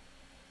folder.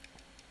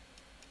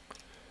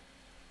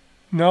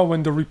 Now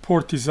when the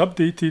report is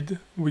updated,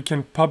 we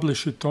can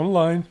publish it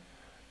online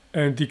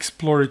and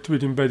explore it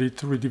with embedded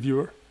 3D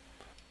viewer.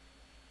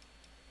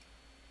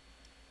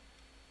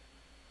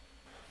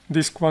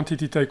 This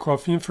quantity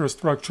takeoff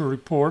infrastructure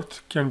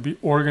report can be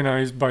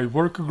organized by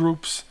work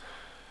groups,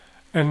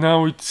 and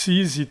now it's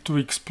easy to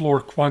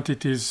explore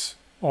quantities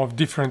of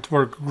different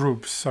work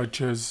groups such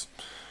as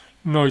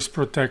noise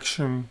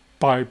protection,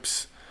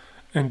 pipes,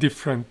 and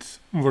different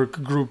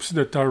work groups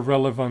that are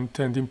relevant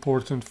and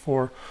important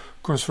for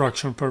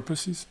construction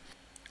purposes.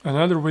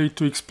 Another way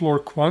to explore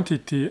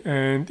quantity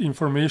and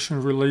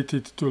information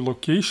related to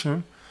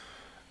location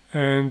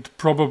and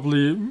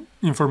probably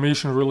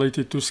information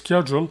related to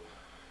schedule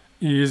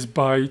is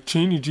by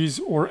chainages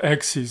or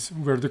axes,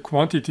 where the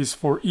quantities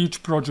for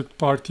each project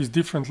part is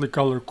differently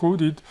color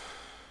coded,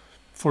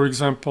 for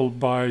example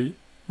by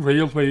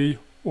railway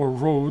or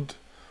road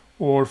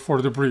or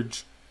for the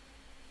bridge.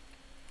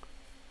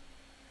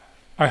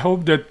 I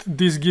hope that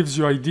this gives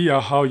you idea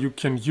how you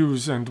can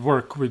use and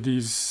work with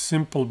these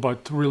simple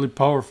but really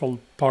powerful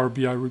Power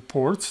BI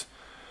reports.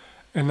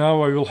 And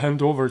now I will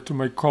hand over to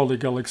my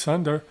colleague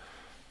Alexander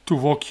to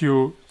walk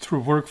you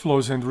through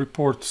workflows and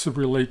reports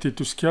related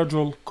to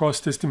schedule,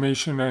 cost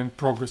estimation, and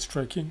progress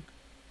tracking.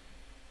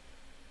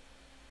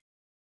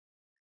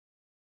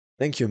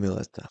 Thank you,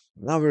 Mileta.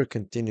 Now we're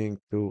continuing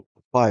to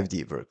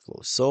 5D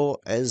workflows. So,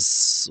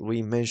 as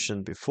we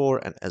mentioned before,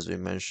 and as we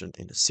mentioned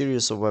in a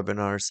series of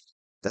webinars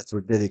that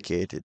were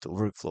dedicated to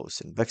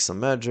workflows in BEXEL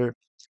Manager,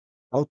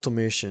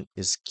 automation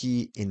is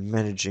key in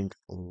managing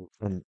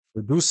and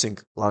producing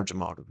large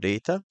amount of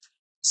data.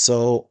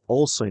 So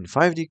also in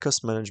 5D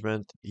cost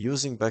management,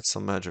 using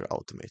BEXEL Manager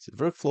automated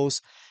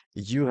workflows,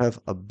 you have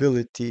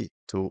ability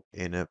to,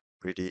 in a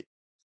pretty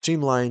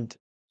streamlined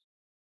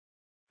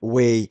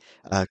way,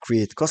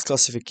 create cost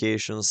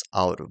classifications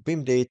out of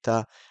BIM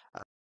data.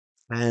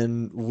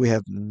 And we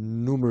have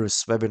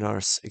numerous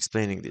webinars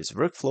explaining these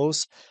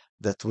workflows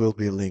that will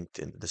be linked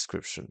in the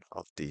description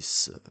of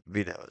this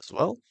video as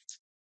well.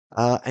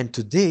 And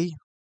today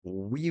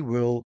we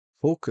will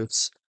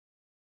focus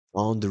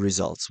on the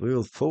results. We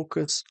will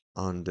focus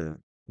on the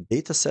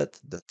data set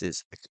that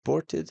is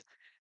exported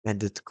and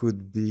that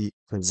could be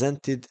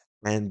presented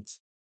and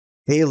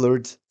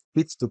tailored,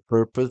 fit to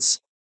purpose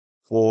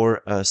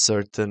for a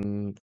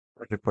certain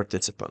project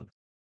participant.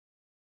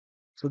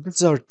 So this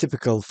is our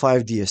typical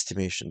 5D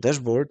estimation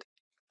dashboard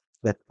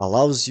that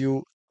allows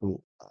you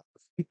to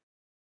fit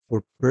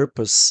for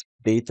purpose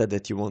data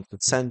that you want to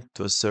send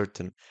to a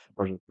certain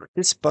project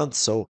participant.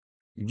 So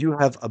you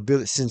have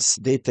ability, since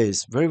data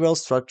is very well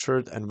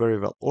structured and very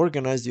well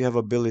organized, you have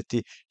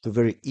ability to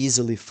very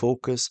easily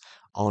focus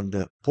on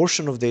the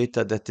portion of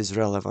data that is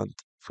relevant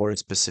for a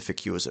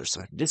specific user.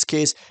 So in this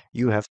case,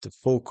 you have to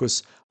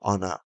focus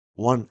on a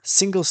one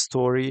single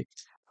story,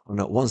 on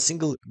a one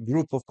single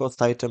group of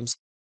cost items,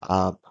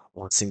 uh,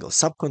 one single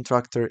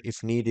subcontractor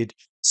if needed.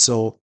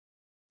 So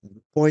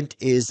point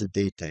is the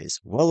data is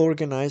well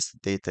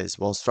organized, data is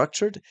well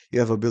structured. You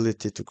have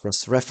ability to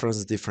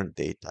cross-reference different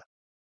data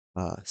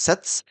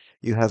sets.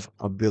 You have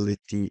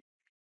ability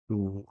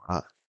to,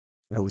 I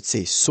would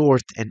say,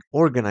 sort and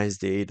organize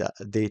data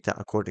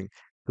according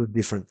to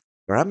different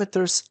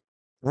parameters.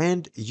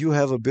 And you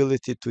have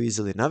ability to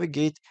easily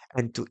navigate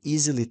and to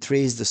easily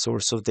trace the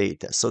source of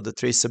data. So the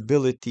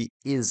traceability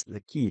is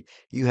the key.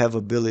 You have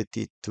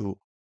ability to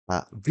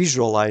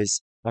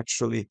visualize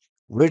actually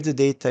where the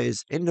data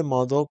is in the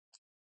model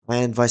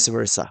and vice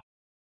versa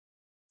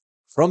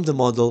from the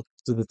model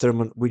to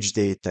determine which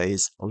data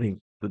is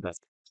linked to that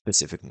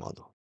specific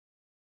model.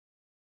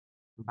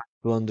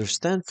 To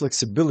understand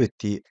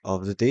flexibility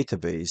of the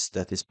database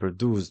that is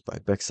produced by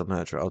BEXEL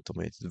Manager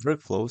automated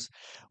workflows,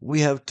 we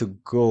have to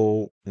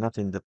go not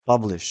in the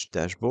publish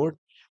dashboard,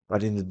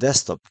 but in the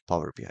desktop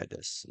Power BI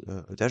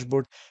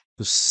dashboard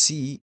to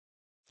see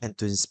and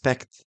to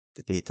inspect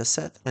the data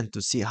set and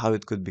to see how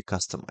it could be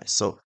customized.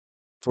 So,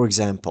 for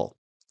example,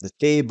 the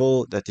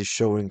table that is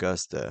showing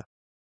us the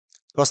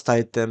cost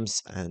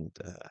items and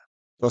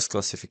cost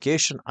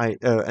classification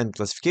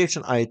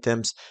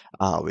items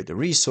with the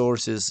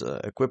resources,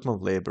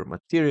 equipment, labor,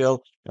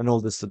 material, and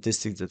all the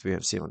statistics that we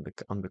have seen on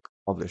the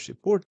published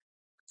report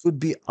could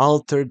be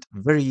altered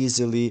very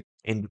easily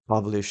in the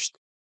published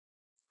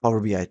Power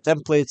BI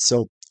template.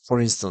 So, for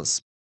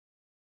instance,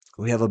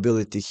 we have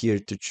ability here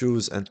to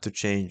choose and to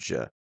change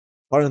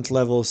current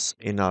levels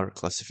in our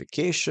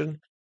classification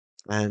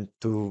and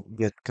to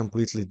get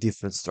completely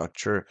different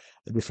structure,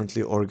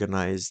 differently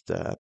organized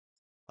uh,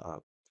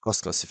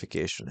 cost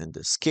classification in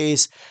this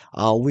case.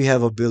 We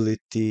have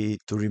ability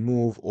to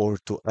remove or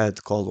to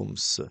add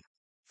columns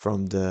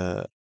from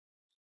the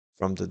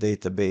from the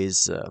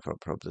database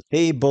from the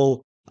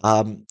table.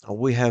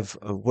 We have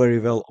a very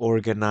well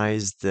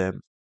organized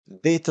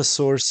data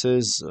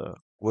sources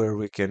where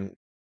we can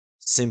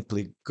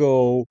simply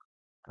go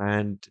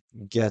and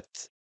get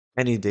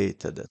any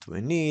data that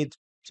we need.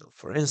 So,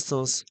 for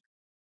instance,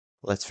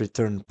 let's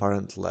return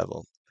parent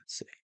level. Let's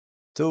say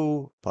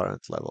 2,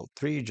 parent level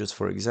 3, just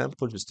for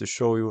example, just to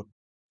show you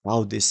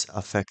how this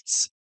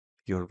affects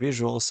your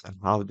visuals and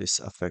how this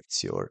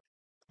affects your,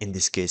 in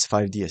this case,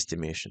 5D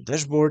estimation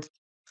dashboard.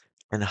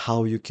 and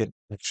how you can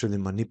actually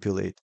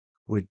manipulate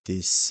with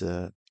this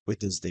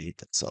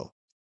data. So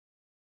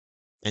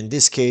in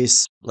this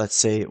case, let's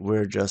say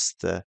we're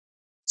just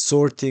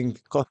sorting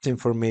cost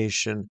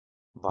information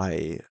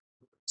by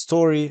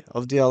story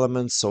of the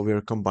elements. So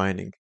we're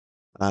combining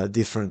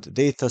different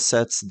data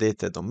sets,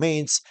 data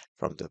domains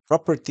from the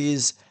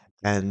properties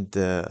and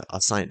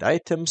assigned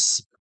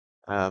items,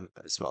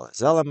 as well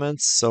as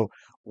elements. So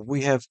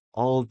we have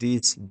all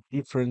these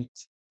different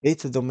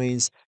data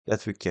domains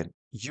that we can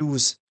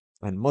use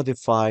and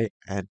modify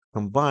and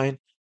combine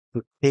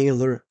to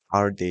tailor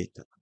our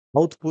data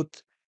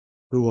output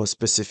to a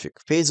specific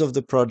phase of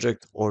the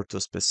project or to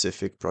a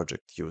specific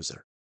project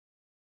user.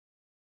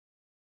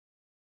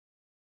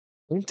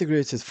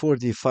 Integrated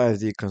 4D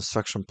 5D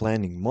construction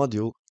planning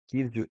module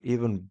gives you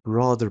even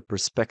broader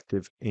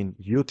perspective in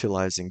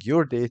utilizing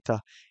your data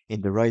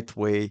in the right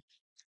way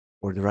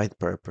for the right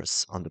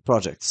purpose on the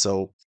project.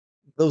 So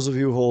those of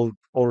you who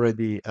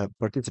already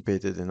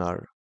participated in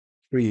our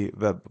free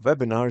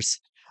webinars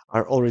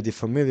are already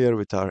familiar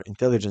with our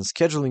intelligent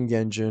scheduling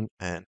engine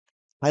and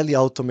highly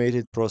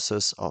automated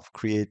process of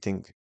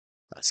creating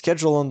a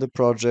schedule on the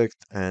project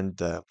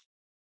and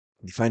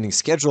defining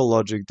schedule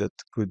logic that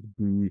could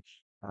be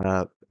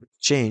uh,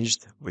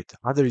 changed with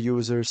other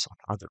users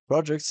on other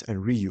projects and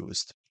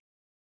reused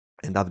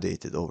and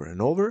updated over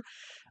and over.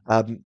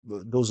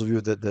 Those of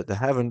you that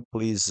haven't,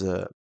 please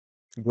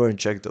go and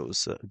check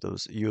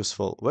those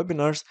useful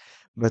webinars.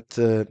 But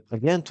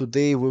again,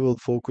 today we will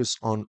focus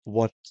on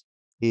what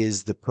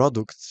is the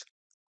product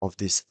of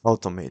this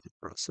automated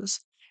process,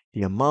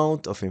 the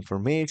amount of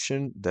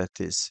information that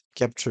is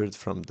captured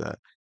from the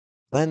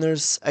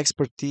planner's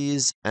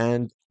expertise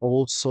and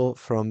also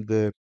from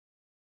the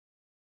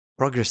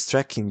progress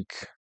tracking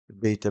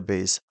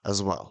database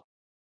as well.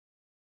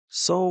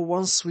 So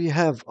once we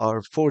have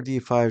our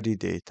 4D, 5D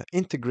data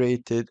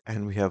integrated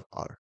and we have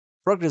our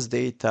progress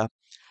data,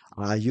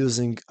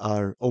 using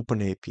our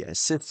open API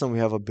system, we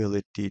have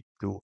ability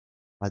to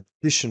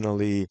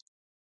additionally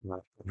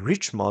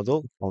enrich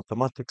model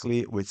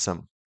automatically with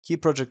some key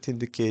project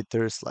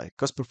indicators like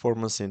cost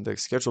performance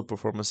index, schedule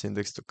performance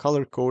index to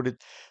color code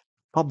it,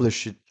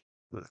 publish it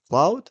to the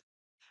cloud,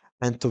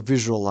 and to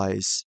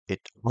visualize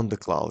it on the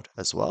cloud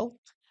as well.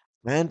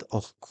 And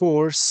of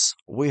course,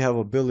 we have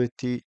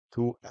ability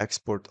to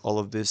export all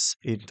of this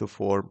into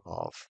form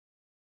of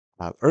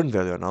earned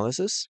value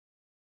analysis,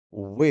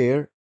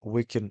 where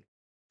we can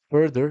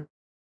further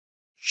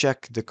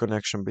check the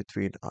connection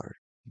between our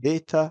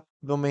data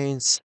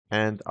domains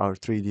and our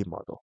 3D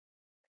model,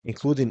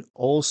 including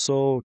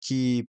also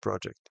key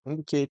project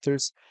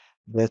indicators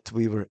that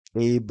we were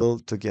able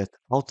to get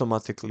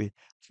automatically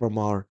from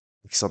our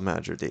Excel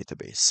Manager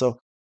database. So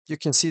you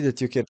can see that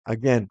you can,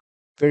 again,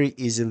 very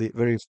easily,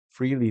 very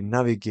freely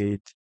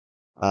navigate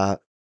uh,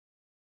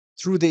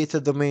 through data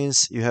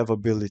domains. You have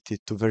ability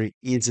to very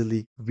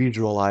easily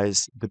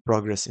visualize the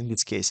progress, in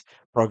this case,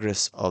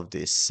 progress of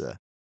this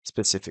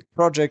specific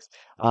project.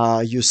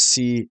 You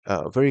see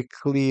very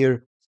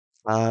clear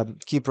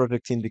key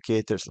project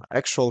indicators like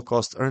actual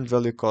cost, earned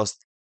value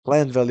cost,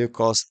 planned value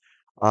cost,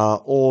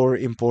 or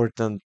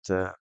important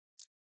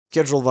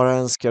schedule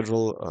variance,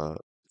 schedule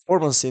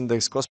performance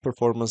index, cost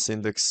performance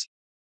index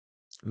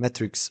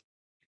metrics.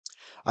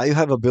 You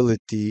have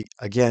ability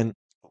again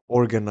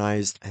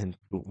organized and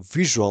to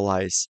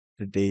visualize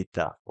the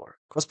data or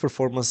cost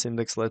performance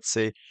index, let's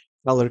say,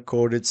 color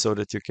coded so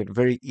that you can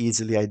very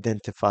easily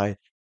identify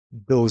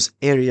those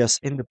areas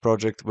in the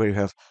project where you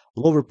have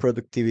lower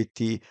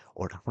productivity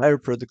or higher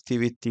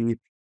productivity,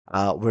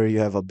 where you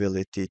have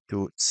ability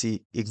to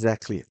see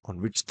exactly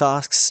on which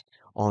tasks,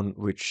 on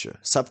which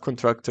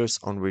subcontractors,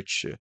 on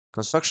which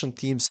construction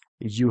teams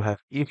you have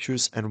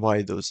issues and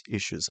why those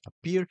issues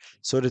appear,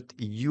 so that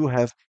you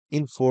have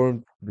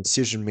informed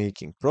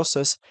decision-making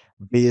process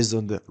based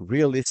on the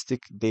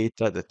realistic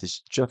data that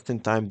is just in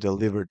time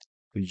delivered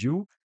to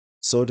you,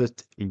 so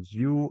that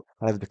you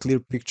have the clear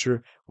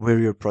picture where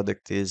your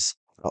product is,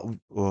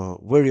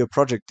 where your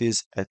project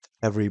is at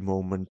every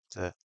moment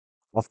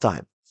of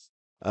time.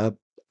 Uh,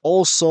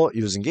 Also,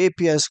 using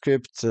API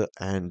script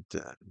and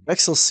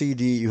BEXEL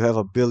CD, you have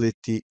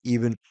ability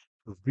even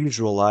to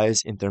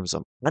visualize in terms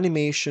of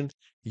animation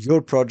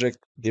your project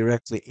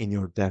directly in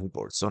your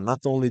dashboard. So not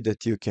only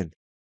that you can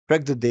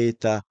track the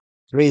data,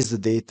 trace the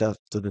data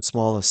to the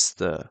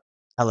smallest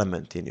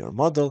element in your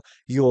model,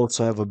 you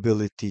also have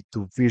ability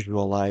to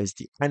visualize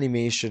the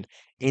animation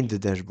in the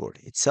dashboard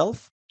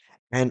itself.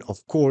 And of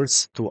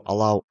course, to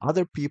allow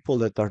other people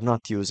that are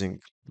not using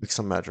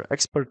BEXEL Manager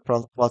Expert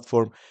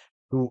platform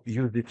to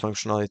use this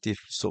functionality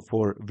so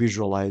for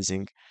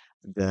visualizing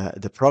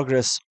the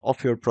progress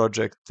of your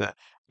project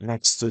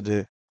next to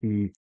the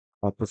key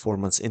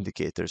performance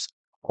indicators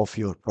of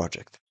your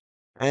project.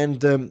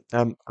 And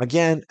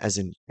again, as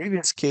in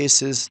previous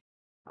cases,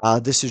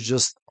 this is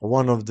just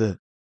one of the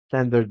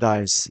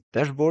standardized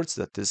dashboards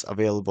that is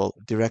available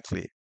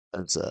directly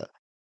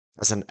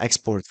as an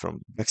export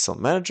from BEXEL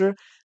Manager,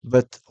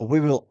 but we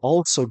will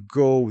also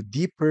go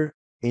deeper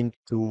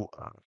into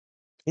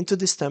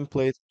this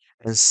template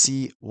and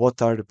see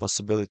what are the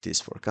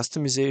possibilities for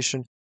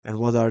customization and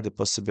what are the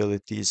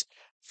possibilities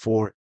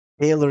for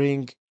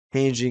tailoring,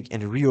 changing,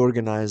 and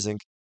reorganizing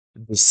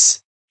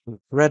this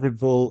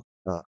incredible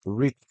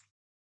rich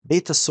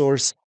data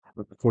source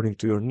according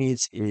to your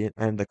needs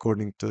and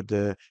according to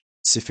the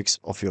specifics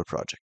of your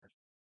project.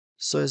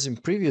 So as in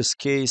previous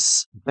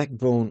case,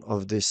 backbone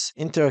of this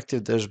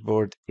interactive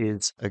dashboard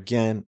is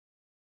again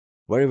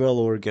very well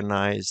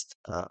organized,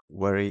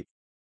 very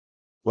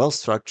well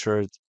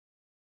structured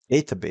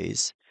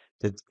database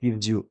that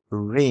gives you a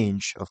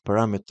range of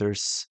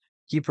parameters,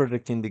 key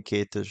project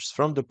indicators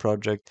from the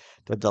project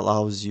that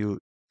allows you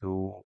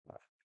to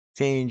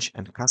change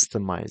and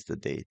customize the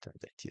data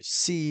that you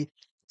see.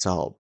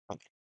 So,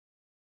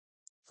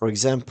 for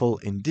example,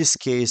 in this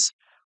case,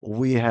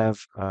 we have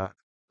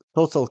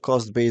total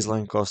cost,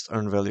 baseline cost,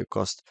 earned value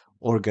cost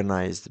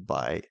organized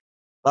by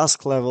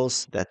task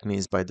levels. That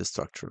means by the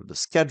structure of the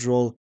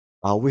schedule.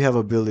 We have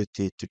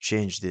ability to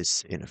change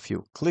this in a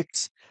few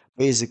clicks.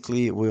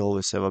 Basically, we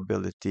always have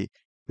ability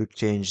to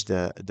change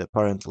the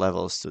parent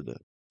levels to the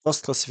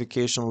cost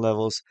classification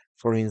levels.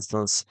 For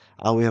instance,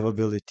 we have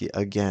ability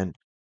again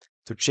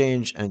to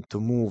change and to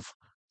move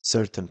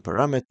certain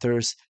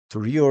parameters, to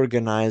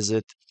reorganize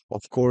it.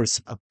 Of course,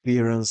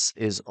 appearance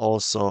is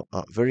also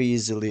very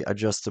easily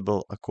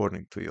adjustable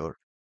according to your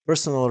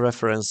personal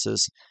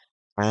references,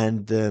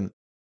 and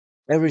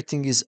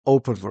everything is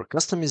open for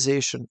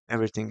customization,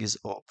 everything is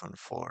open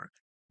for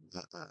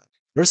uh,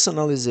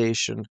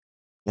 personalization,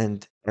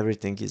 and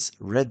everything is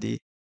ready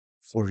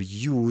for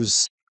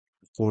use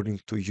according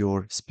to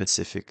your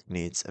specific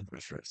needs and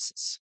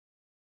preferences.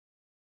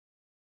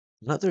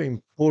 Another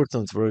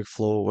important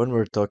workflow when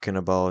we're talking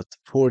about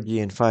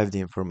 4D and 5D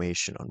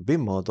information on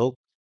BIM model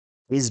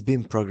is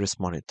BIM progress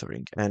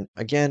monitoring. And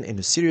again, in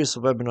a series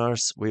of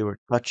webinars, we were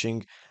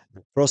touching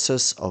the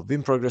process of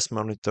BIM progress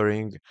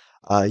monitoring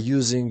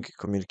using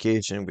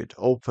communication with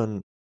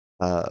open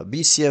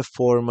BCF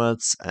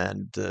formats.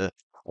 And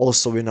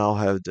also, we now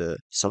have the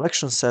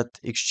selection set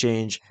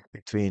exchange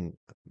between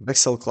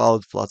BEXEL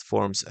Cloud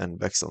platforms and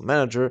BEXEL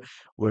Manager,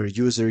 where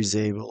user is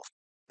able,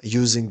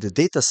 using the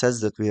data sets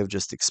that we have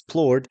just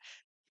explored,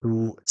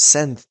 to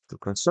send to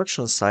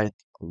construction site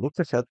look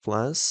ahead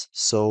plans.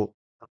 So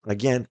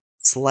again,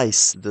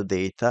 slice the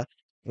data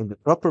in the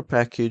proper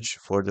package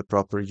for the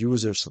proper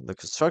users on the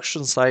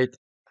construction site.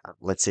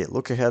 Let's say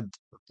look ahead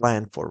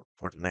plan for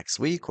the next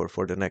week or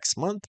for the next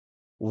month,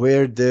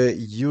 where the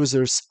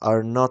users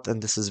are not,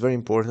 and this is very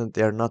important,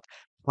 they are not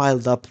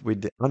piled up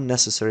with the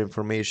unnecessary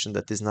information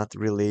that is not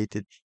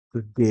related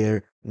to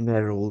their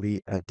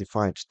narrowly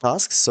defined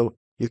tasks. So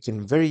you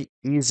can very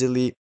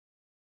easily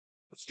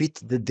fit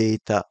the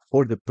data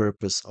for the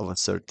purpose of a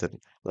certain,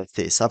 let's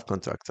say,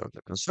 subcontractor on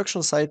the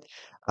construction site.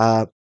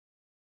 Uh,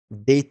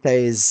 Data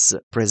is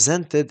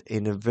presented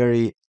in a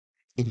very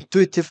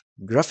intuitive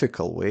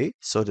graphical way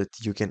so that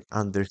you can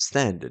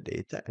understand the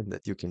data and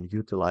that you can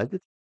utilize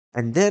it.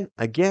 And then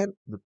again,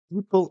 the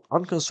people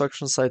on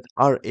construction site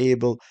are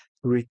able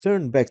to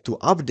return back to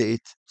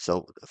update.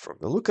 So from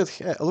the look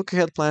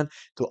ahead plan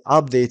to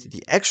update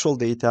the actual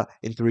data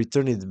and to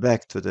return it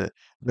back to the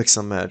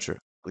BEXEL Manager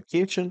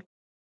application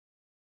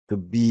to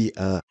be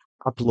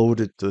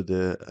uploaded to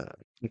the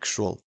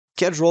actual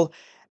schedule.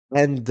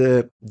 And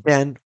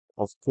then,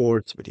 of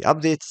course, with the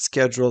updated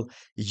schedule,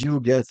 you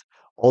get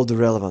all the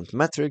relevant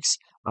metrics,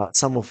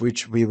 some of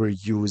which we were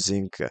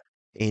using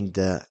in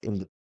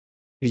the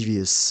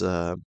previous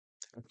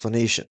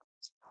explanation.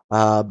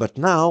 But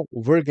now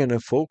we're going to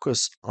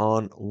focus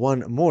on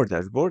one more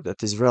dashboard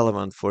that is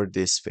relevant for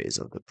this phase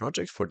of the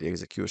project, for the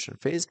execution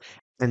phase,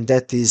 and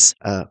that is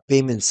a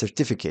payment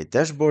certificate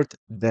dashboard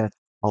that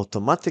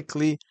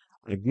automatically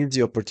gives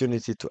you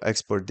opportunity to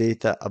export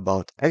data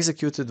about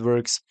executed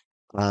works,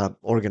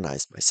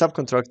 organized by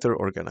subcontractor,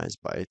 organized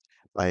by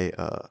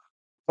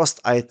cost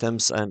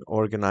items, and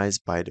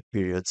organized by the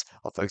periods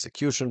of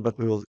execution, but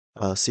we will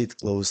see it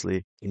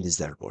closely in this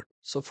dashboard.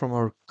 So from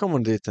our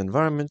common data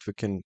environment, we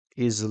can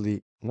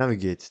easily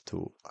navigate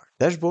to our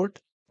dashboard.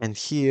 And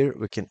here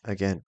we can,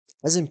 again,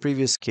 as in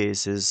previous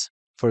cases,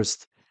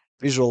 first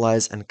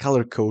visualize and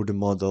color code the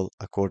model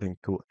according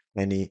to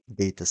any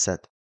data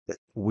set that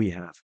we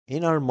have.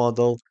 In our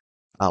model,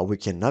 we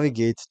can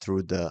navigate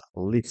through the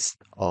list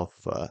of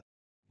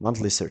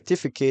monthly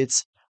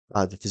certificates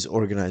that is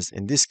organized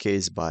in this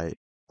case by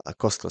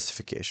cost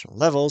classification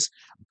levels.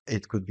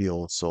 It could be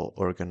also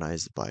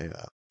organized by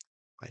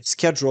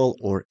schedule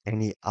or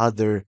any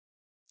other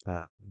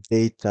uh,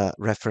 data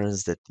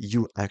reference that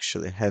you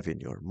actually have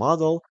in your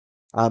model.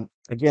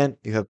 Again,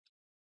 you have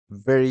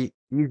very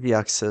easy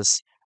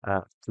access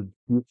to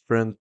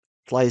different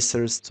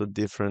slicers, to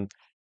different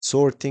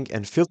sorting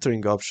and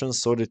filtering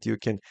options so that you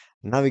can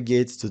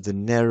navigate to the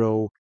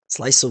narrow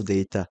slice of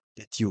data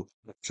that you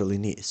actually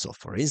need. So,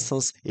 for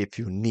instance, if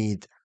you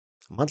need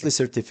a monthly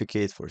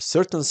certificate for a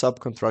certain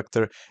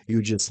subcontractor,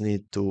 you just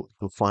need to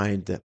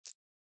find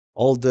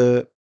all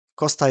the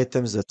cost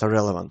items that are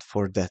relevant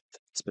for that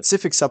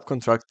specific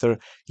subcontractor.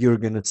 You're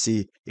going to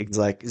see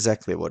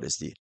exactly what is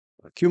the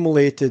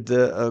accumulated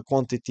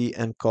quantity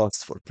and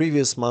cost for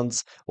previous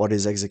months, what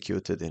is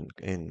executed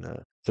in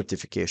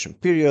certification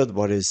period,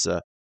 what is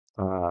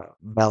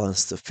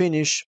balance to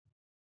finish.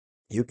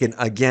 You can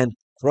again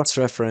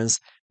cross-reference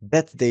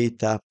that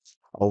data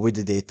with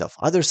the data of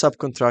other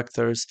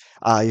subcontractors.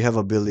 You have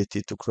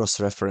ability to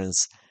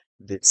cross-reference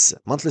this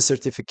monthly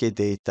certificate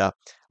data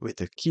with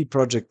the key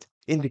project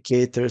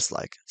indicators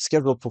like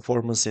schedule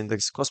performance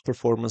index, cost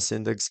performance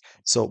index.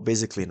 So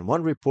basically in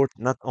one report,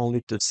 not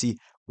only to see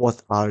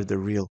what are the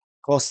real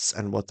costs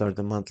and what are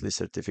the monthly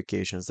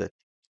certifications that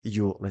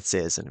you, let's say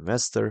as an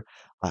investor,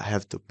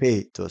 have to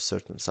pay to a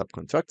certain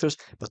subcontractors,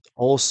 but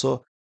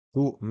also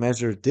to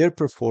measure their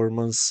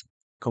performance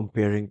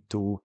comparing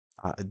to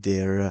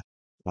their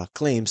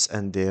claims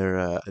and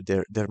their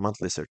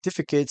monthly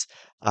certificates.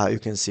 You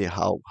can see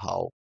how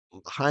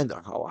behind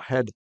or how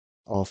ahead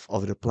of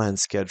the planned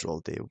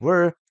schedule they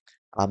were.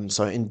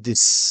 So in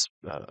this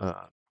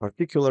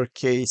particular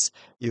case,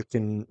 you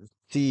can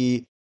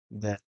see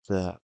that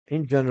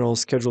in general,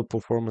 schedule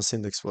performance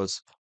index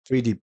was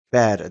pretty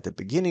bad at the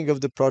beginning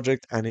of the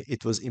project, and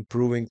it was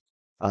improving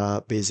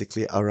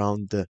basically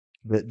around the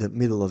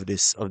middle of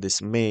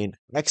this main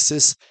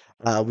axis,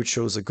 which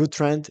shows a good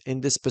trend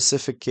in this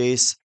specific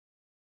case,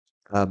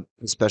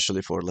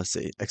 especially for, let's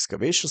say,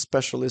 excavation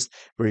specialists,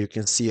 where you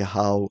can see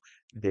how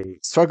they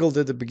struggled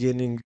at the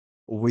beginning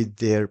with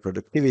their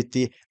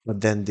productivity,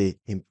 but then they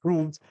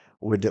improved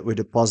with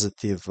the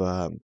positive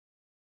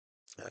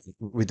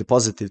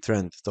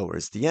trend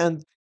towards the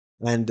end,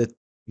 and that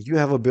you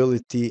have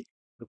ability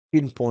to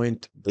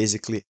pinpoint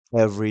basically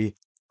every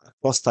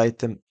cost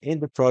item in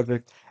the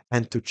project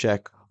and to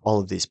check all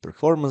of these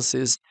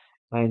performances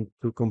and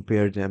to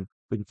compare them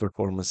with the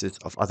performances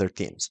of other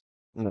teams.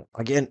 Now,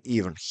 again,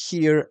 even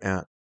here,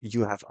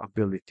 you have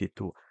ability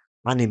to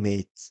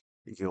animate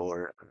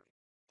your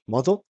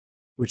model,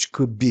 which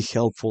could be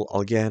helpful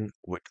again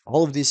with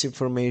all of this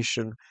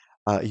information.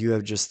 You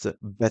have just a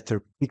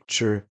better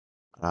picture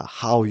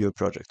how your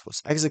project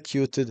was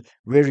executed,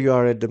 where you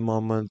are at the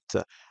moment.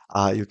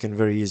 You can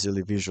very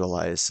easily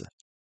visualize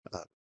uh,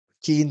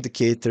 key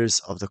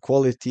indicators of the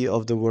quality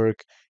of the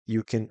work.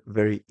 You can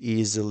very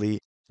easily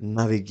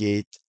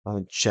navigate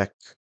and check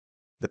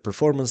the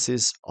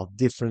performances of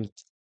different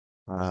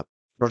uh,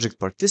 project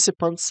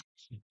participants.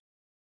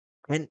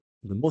 And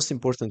the most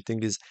important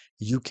thing is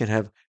you can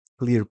have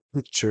clear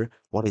picture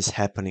what is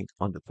happening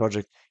on the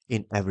project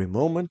in every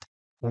moment,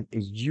 and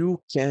you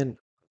can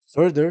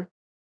further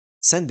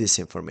send this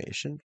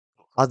information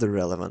to other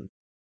relevant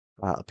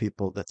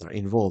people that are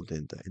involved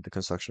in the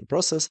construction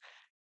process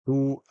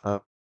to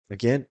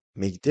again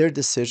make their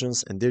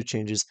decisions and their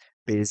changes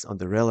based on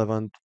the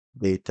relevant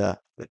data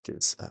that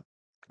is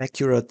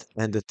accurate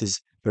and that is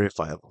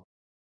verifiable.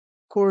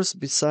 Course,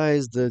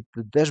 besides the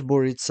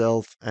dashboard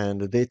itself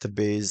and the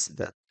database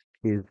that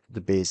is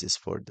the basis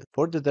for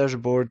the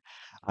dashboard,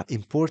 an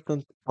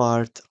important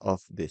part of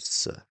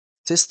this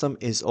system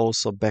is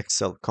also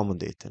Bexel Common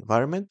Data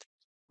Environment,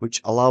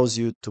 which allows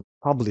you to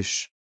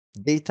publish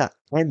data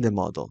and the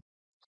model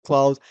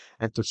cloud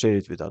and to share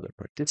it with other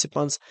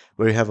participants,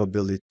 where you have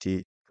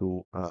ability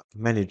to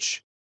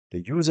manage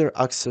the user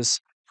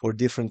access for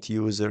different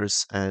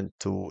users and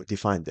to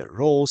define their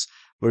roles,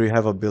 where you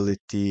have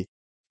ability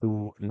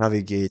to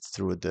navigate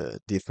through the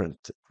different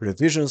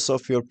revisions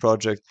of your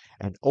project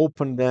and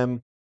open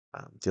them,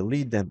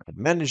 delete them, and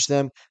manage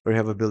them, where you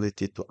have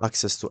ability to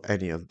access to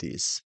any of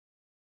these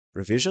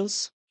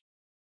revisions,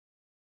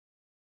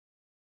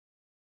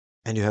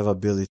 and you have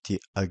ability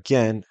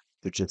again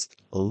to just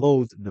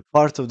load the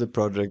part of the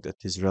project that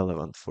is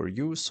relevant for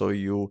you, so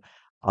you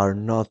are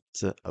not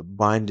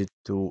binded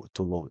to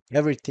load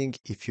everything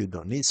if you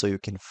don't need, so you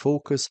can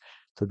focus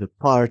to the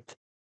part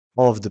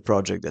of the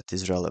project that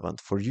is relevant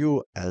for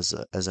you as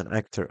an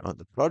actor on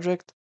the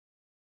project,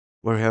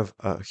 where you have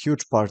a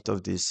huge part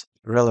of these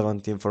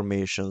relevant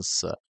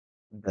informations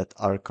that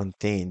are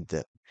contained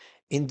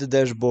in the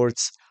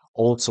dashboards,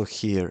 also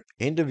here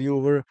in the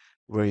viewer,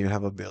 where you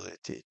have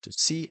ability to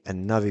see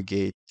and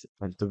navigate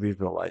and to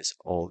visualize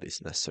all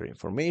this necessary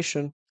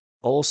information.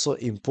 Also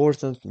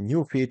important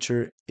new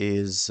feature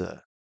is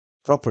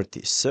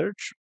property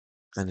search.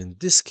 And in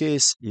this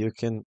case, you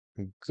can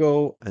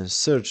go and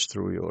search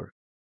through your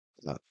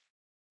uh,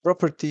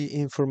 property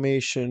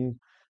information,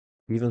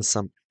 even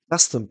some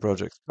custom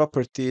project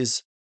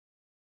properties,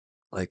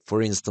 like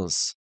for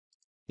instance,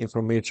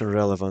 information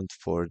relevant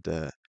for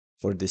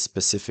this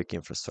specific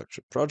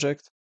infrastructure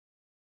project,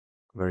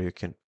 where you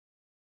can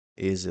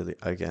easily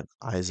again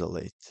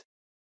isolate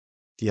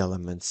the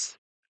elements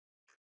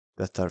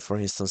that are, for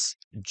instance,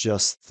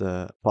 just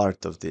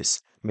part of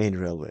this main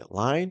railway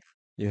line.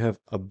 You have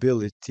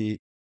ability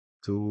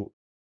to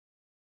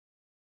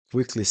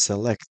quickly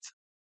select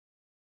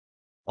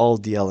all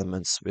the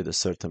elements with a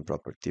certain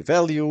property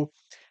value.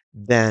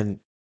 Then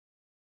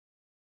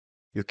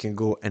you can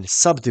go and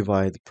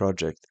subdivide the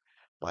project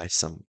by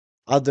some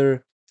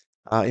other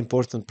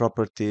important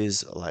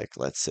properties, like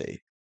let's say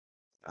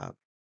uh,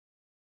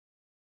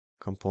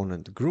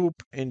 component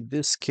group in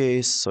this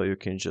case. So you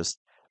can just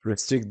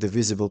restrict the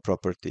visible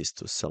properties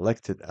to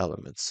selected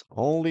elements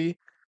only.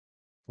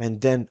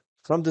 And then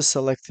from the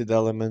selected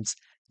elements,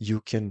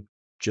 you can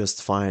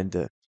just find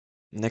the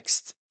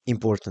next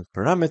important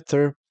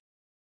parameter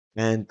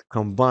and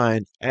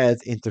combine, add,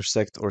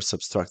 intersect, or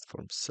subtract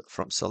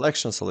from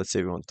selection. So let's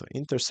say we want to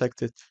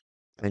intersect it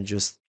and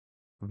just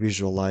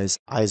visualize,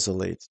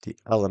 isolate the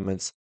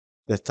elements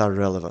that are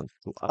relevant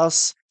to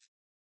us.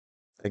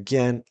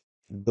 Again,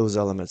 those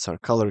elements are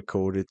color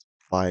coded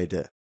by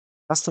the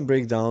custom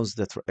breakdowns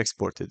that were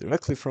exported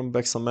directly from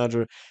BEXEL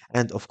Manager.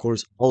 And of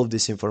course, all of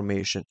this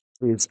information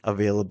is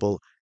available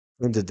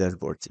in the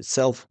dashboards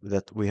itself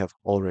that we have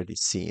already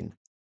seen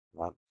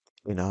uh,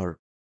 in our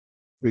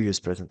previous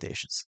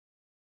presentations.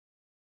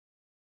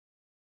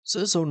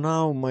 So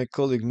now my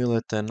colleague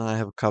Millet and I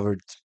have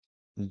covered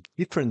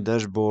different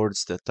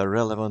dashboards that are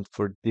relevant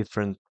for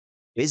different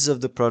phases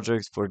of the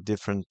project, for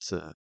different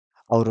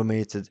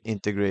automated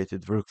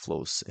integrated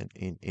workflows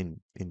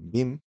in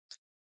BIM.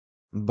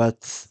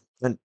 But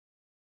and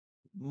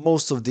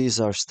most of these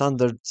are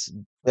standard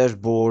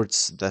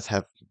dashboards that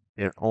have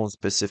their own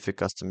specific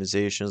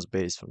customizations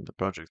based from the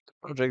project to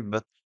project,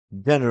 but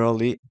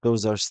generally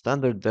those are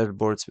standard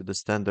dashboards with the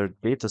standard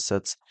data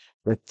sets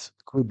that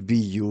could be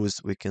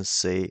used, we can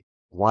say,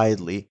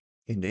 widely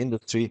in the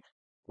industry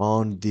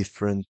on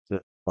different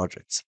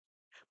projects.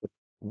 But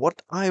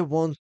what I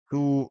want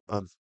to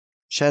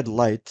shed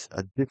light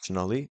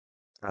additionally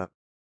uh,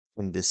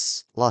 in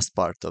this last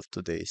part of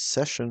today's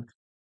session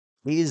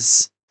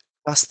is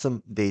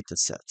custom data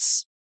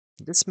sets.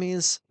 This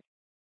means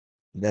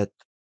that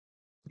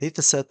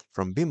dataset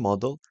from BIM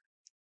model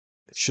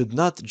should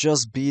not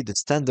just be the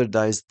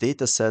standardized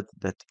dataset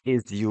that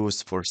is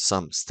used for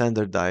some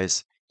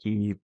standardized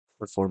key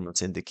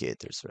performance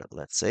indicators.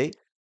 Let's say,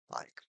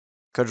 like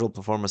schedule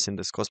performance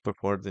index, cost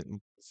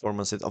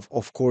performance.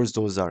 Of course,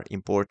 those are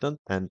important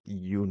and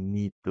you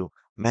need to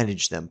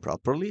manage them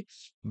properly.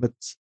 But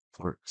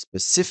for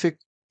specific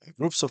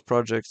groups of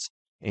projects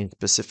in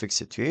specific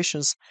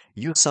situations,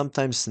 you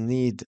sometimes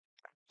need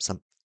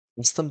some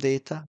custom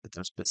data that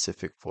are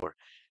specific for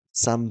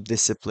some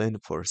discipline,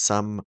 for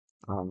some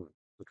um,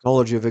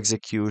 technology of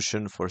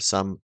execution, for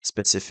some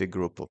specific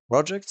group of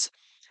projects.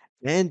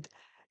 And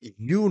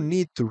you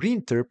need to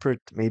reinterpret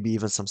maybe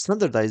even some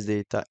standardized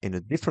data in a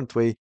different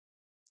way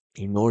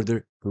in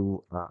order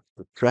to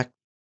track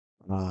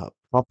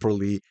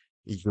properly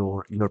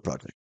your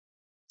project.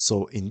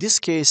 So in this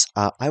case,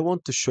 I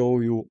want to show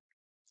you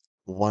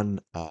one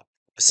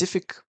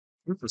specific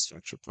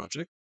infrastructure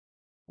project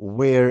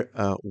where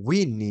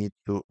we need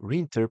to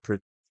reinterpret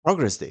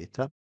progress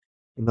data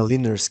in a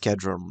linear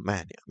schedule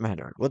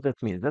manner. What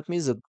that means? That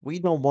means that we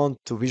don't want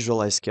to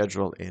visualize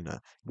schedule in a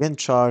Gantt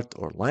chart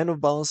or line of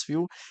balance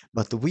view,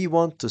 but we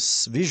want to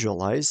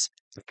visualize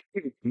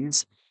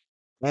activities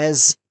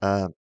as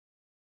a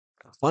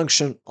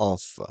function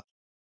of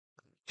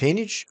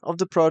change of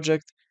the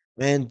project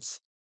and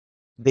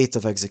date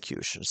of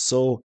execution.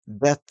 So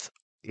that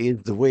is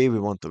the way we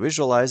want to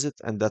visualize it,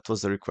 and that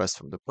was the request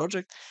from the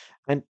project.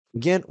 And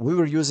again, we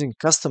were using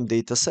custom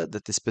data set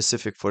that is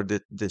specific for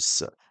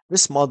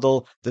this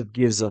model that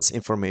gives us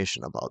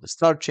information about the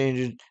start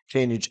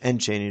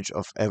change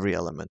of every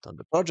element on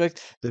the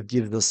project, that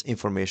gives us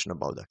information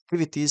about the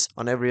activities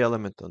on every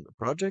element on the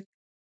project.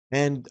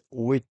 And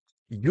with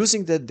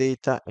using that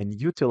data and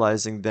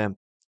utilizing them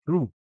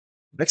through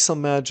BEXEL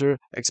Manager,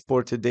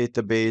 exported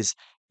database,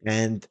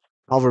 and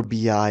Power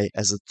BI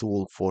as a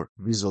tool for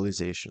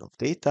visualization of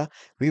data,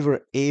 we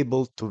were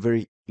able to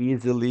very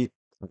easily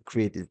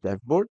create this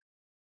dashboard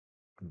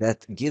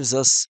that gives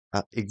us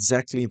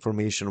exactly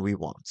information we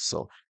want.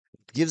 So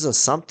it gives us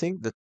something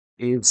that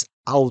is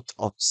out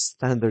of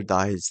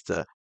standardized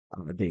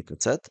data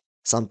set,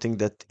 something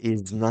that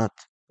is not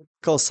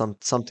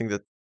something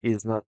that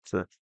is not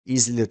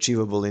easily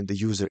achievable in the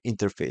user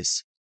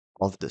interface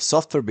of the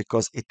software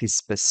because it is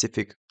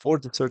specific for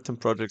the certain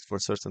project for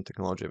certain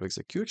technology of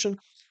execution.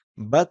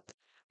 But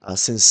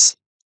since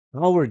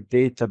our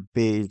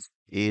database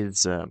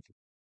is uh,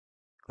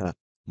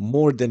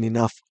 more than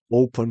enough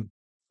open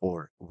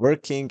for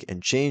working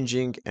and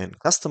changing and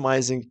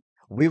customizing,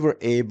 we were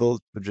able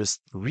to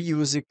just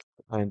reuse it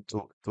and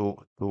to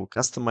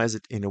customize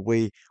it in a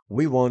way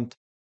we want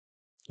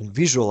and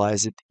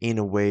visualize it in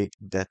a way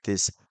that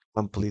is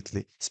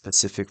completely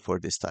specific for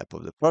this type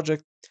of the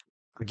project.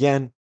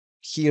 Again,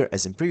 here,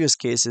 as in previous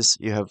cases,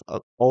 you have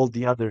all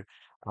the other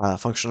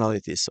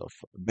functionalities of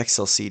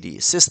BEXEL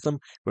CDE system,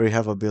 where you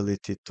have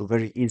ability to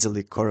very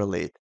easily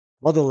correlate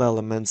model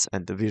elements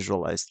and the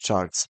visualized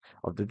charts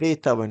of the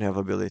data, when you have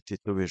ability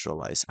to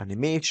visualize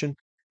animation,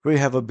 where you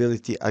have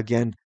ability,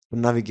 again, to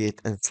navigate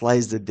and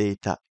slice the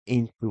data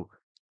into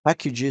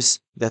packages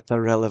that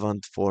are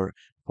relevant for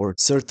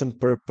certain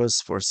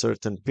purpose, for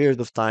certain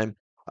period of time,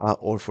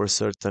 or for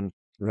certain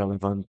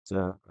relevant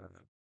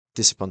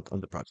participant on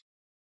the project.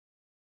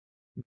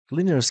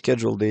 Linear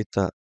schedule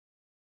data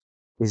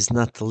is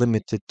not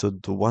limited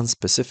to one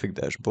specific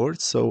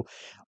dashboard. So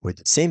with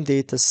the same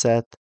data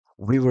set,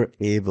 we were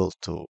able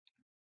to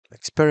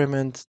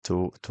experiment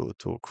to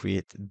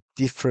create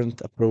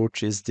different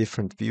approaches,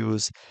 different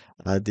views,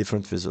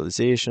 different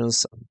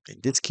visualizations. In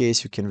this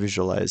case, you can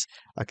visualize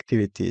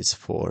activities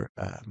for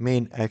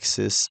main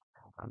axis,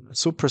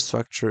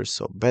 superstructure,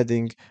 so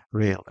bedding,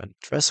 rail, and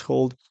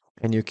threshold,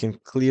 and you can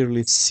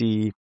clearly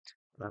see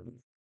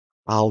um,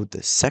 how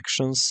the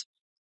sections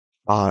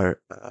are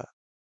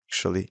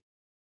actually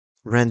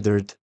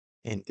rendered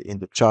in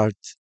the chart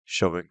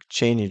showing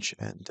change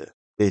and the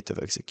date of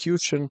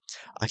execution.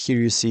 Here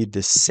you see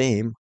the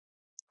same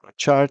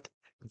chart,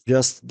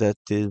 just that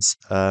is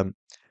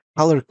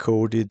color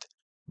coded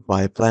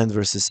by planned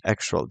versus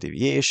actual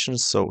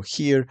deviations. So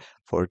here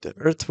for the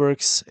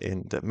earthworks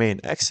in the main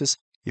axis,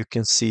 you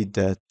can see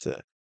that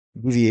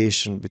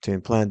deviation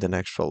between planned and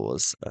actual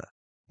was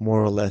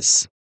more or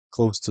less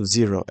close to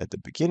zero at the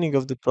beginning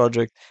of the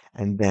project,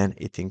 and then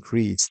it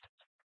increased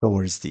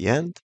towards the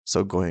end.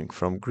 So going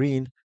from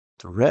green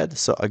to red.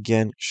 So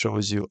again,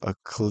 shows you a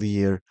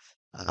clear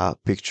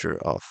picture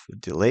of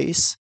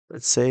delays,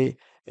 let's say,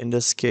 in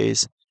this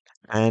case.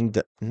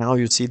 And now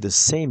you see the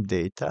same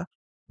data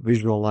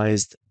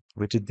visualized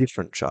with a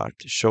different chart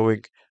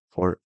showing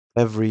for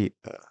every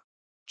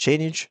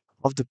change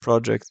of the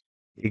project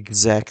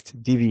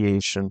exact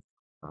deviation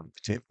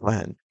between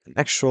plan and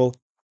actual.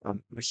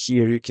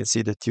 Here you can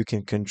see that you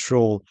can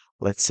control,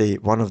 let's say,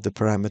 one of the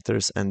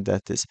parameters, and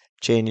that is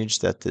change,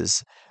 that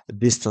is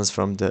distance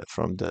from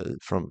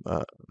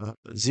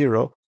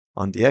zero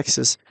on the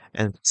axis,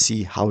 and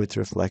see how it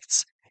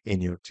reflects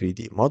in your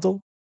 3D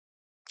model.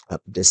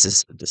 This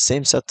is the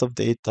same set of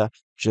data,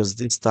 just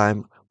this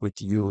time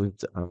with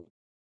used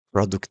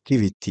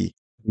productivity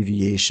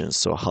deviations.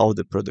 So how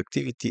the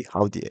productivity,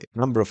 how the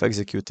number of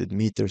executed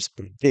meters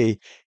per day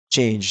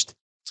changed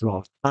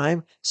throughout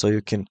time. So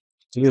you can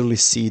clearly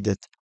see that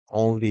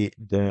only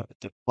the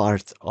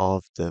part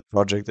of the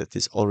project that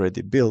is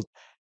already built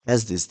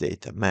has this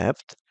data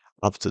mapped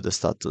up to the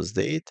status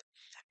date.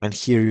 And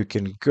here you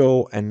can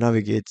go and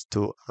navigate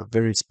to a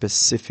very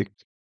specific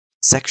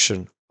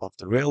section of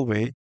the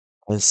railway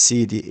and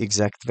see the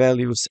exact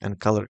values and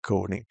color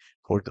coding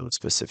for those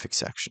specific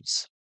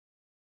sections.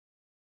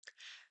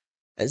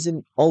 As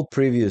in all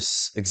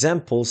previous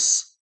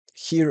examples,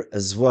 here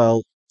as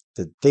well,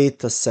 the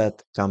data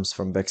set comes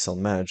from BEXEL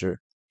Manager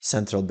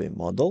Central BIM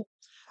model.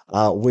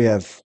 We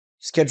have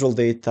schedule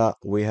data,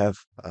 we have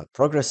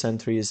progress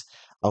entries,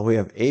 we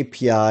have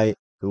API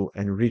to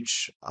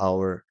enrich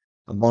our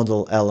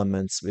model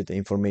elements with the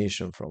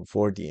information from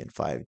 4D and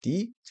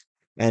 5D.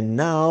 And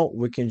now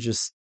we can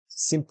just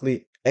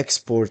simply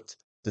export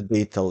the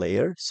data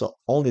layer. So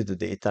only the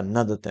data,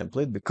 not the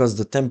template, because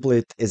the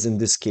template is in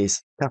this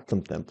case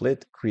custom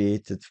template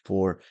created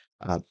for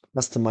a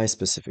customized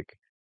specific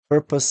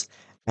purpose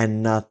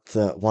and not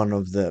one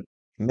of the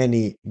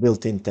many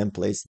built-in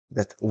templates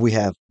that we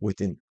have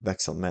within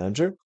BEXEL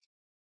Manager.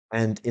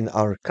 And in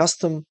our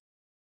custom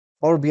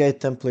Power BI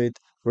template,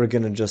 we're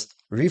going to just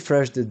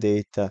refresh the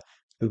data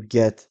to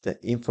get the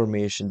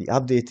information, the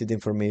updated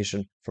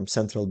information from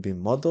Central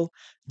BIM model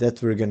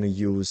that we're going to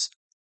use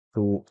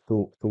to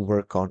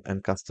work on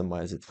and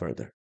customize it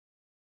further.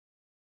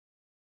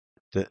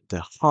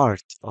 The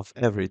heart of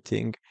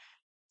everything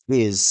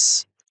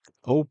is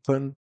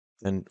open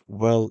and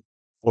well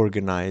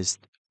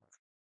organized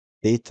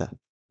data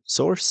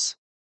source.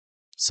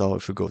 So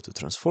if we go to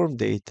transform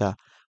data,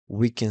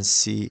 we can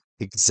see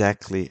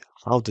exactly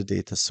how the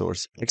data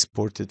source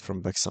exported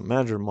from BEXEL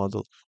Manager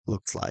model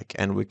looks like.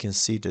 And we can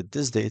see that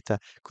this data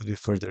could be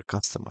further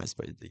customized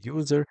by the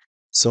user.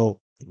 So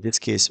in this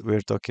case,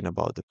 we're talking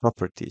about the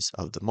properties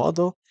of the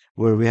model,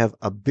 where we have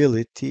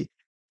ability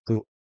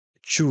to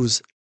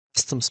choose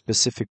custom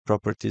specific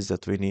properties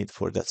that we need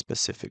for that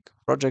specific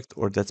project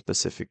or that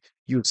specific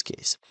use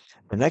case.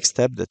 The next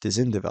step that is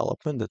in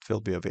development that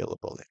will be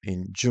available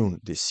in June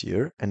this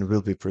year and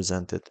will be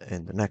presented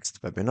in the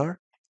next webinar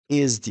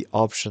is the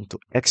option to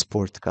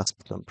export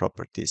custom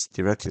properties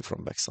directly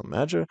from BEXEL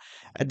Manager.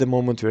 At the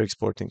moment, we're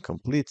exporting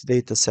complete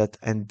data set,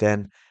 and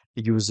then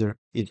the user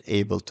is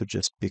able to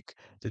just pick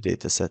the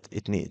data set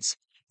it needs.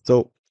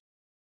 So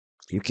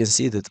you can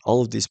see that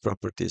all of these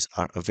properties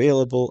are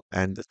available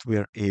and that we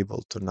are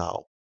able to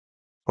now,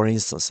 for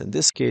instance, in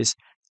this case,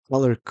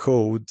 color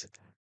code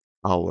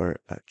our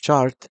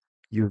chart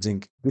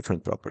using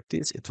different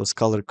properties. It was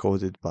color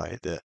coded by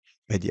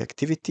the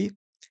activity.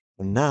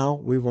 And now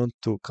we want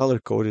to color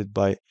code it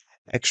by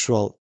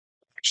actual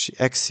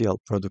axial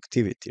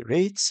productivity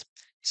rates.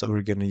 So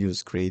we're going to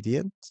use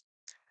gradient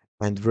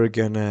and we're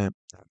going to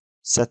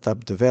set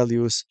up the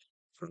values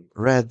from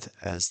red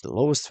as the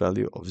lowest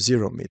value of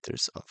 0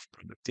 meters of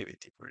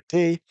productivity per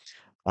day.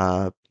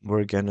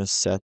 We're gonna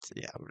set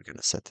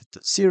it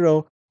to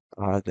 0.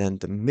 Then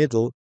the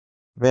middle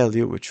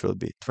value, which will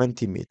be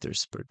 20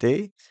 meters per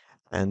day,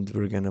 and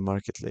we're gonna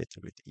mark it later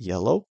with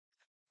yellow.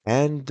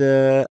 And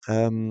the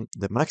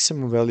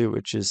maximum value,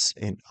 which is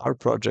in our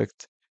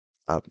project,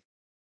 uh,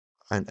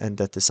 and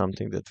that is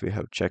something that we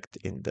have checked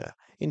in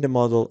the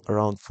model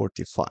around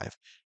 45.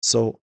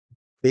 So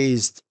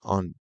based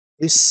on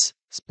this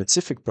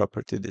specific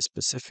property, this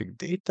specific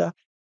data,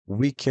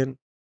 we can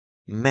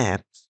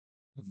map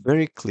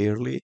very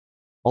clearly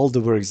all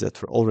the works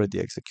that were already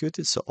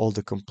executed, so all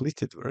the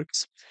completed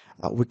works.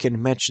 We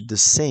can match the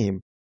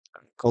same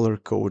color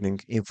coding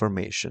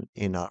information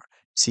in our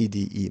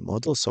CDE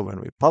model. So when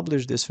we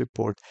publish this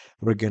report,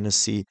 we're going to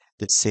see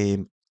the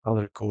same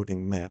color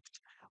coding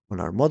mapped on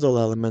our model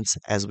elements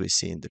as we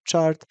see in the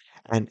chart.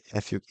 And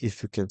if you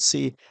can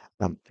see,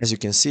 as you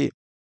can see,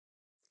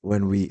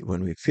 when we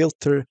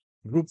filter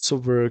groups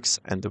of works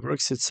and the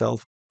works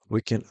itself,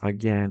 we can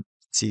again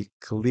see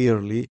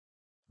clearly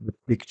the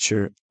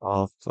picture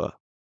of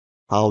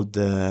how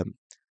the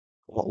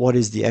what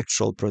is the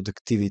actual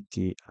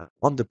productivity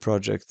on the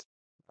project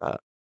uh,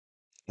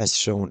 as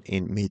shown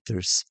in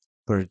meters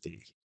per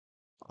day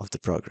of the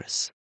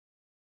progress.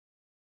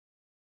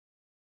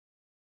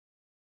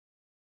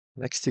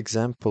 Next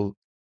example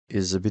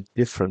is a bit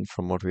different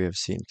from what we have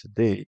seen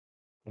today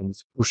and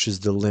pushes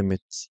the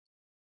limits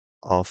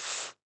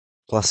of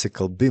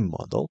classical BIM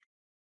model,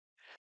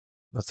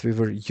 but we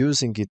were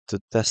using it to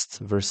test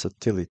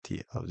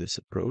versatility of this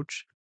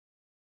approach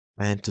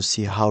and to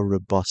see how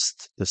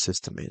robust the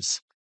system is.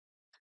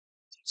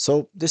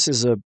 So this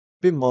is a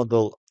BIM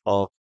model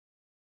of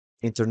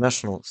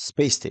International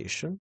Space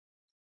Station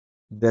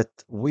that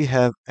we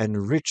have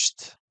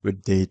enriched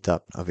with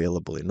data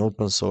available in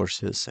open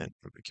sources and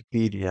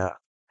Wikipedia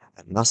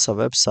and NASA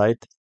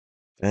website.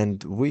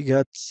 And we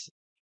got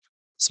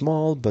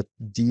small but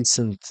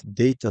decent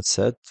data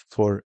set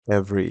for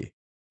every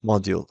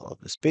module of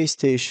the space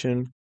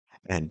station.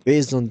 And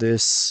based on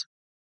this,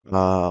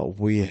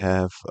 we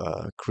have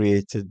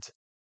created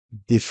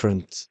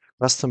different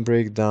custom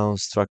breakdown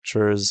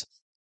structures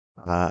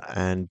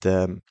and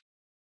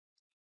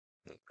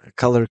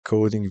color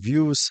coding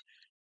views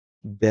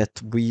that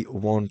we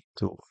want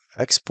to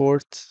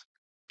export,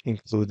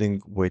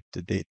 including with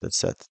the data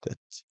set that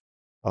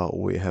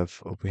we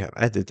have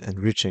added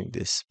enriching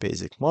this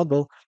basic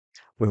model.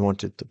 We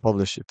wanted to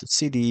publish it to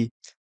CDE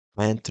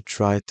and to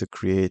try to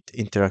create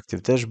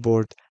interactive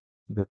dashboard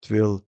that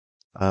will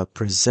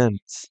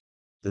present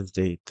the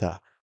data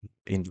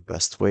in the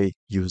best way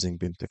using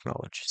BIM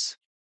technologies.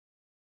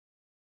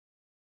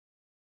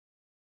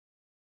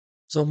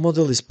 So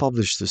model is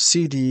published to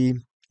CDE,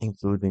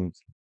 including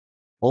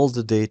all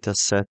the data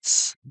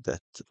sets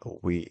that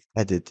we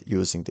added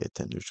using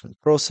data enrichment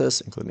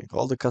process, including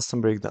all the custom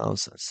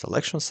breakdowns and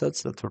selection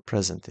sets that were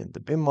present in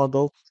the BIM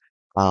model.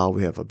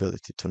 We have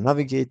ability to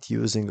navigate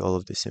using all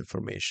of this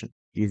information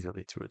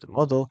easily through the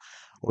model.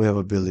 We have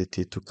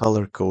ability to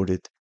color code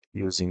it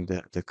using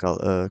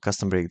the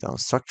custom breakdown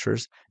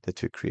structures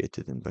that we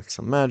created in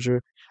BEXEL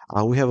Manager.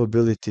 We have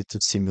ability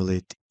to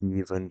simulate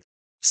even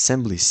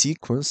assembly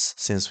sequence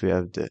since we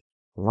have the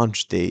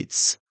launch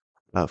dates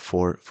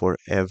for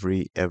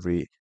every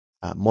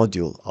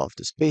module of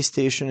the space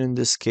station in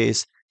this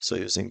case. So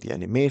using the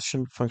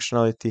animation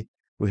functionality,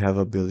 we have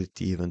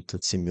ability even to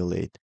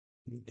simulate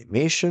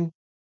animation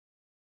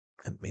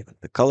and maybe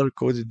the color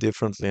coded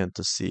differently and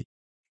to see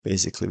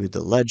basically with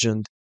the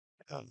legend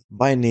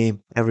by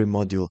name every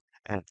module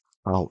and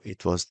how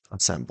it was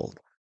assembled.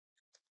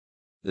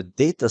 The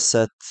data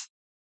set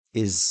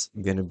is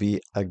going to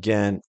be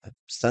again a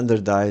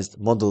standardized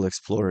model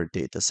explorer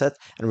data set,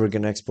 and we're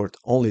going to export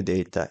only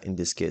data in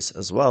this case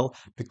as well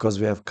because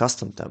we have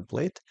custom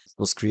template. It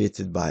was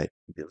created by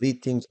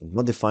deleting and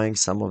modifying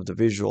some of the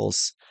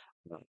visuals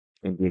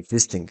in the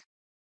existing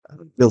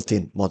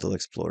built-in model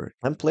explorer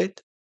template.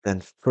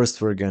 Then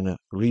first we're going to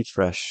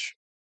refresh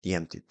the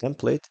empty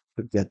template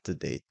to get the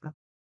data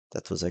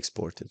that was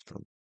exported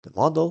from the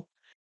model,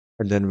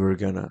 and then we're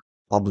going to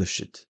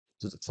publish it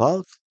to the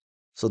cloud.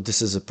 So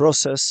this is a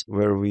process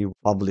where we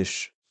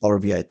publish Power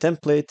BI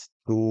template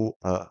to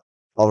a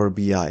Power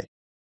BI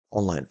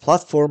online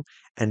platform,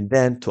 and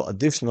then to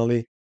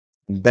additionally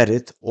embed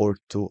it or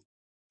to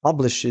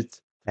publish it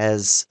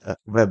as a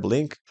web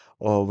link,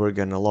 or we're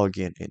going to log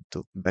in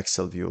into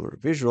BEXEL Viewer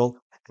Visual,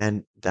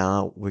 and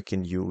now we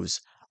can use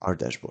our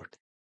dashboard.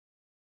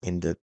 In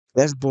the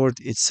dashboard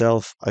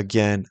itself,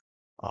 again,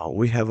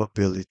 we have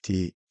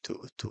ability to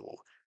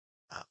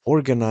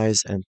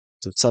organize and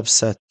to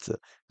subset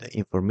the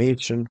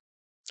information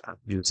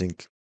using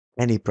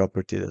any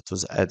property that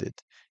was added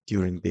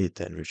during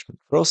data enrichment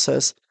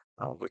process.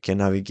 We can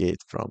navigate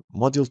from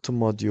module to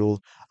module.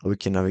 We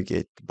can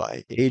navigate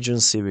by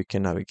agency. We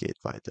can navigate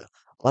by the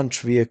launch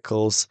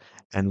vehicles,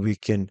 and we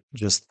can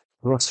just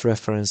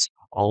cross-reference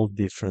all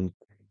different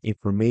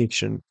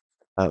information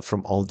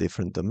from all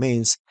different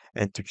domains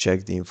and to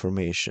check the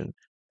information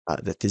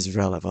that is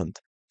relevant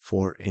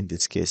for, in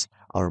this case,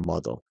 our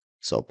model.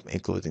 So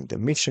including the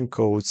mission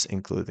codes,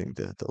 including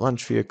the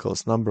launch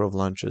vehicles, number of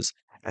launches,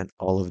 and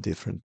all of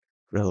different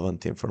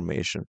relevant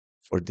information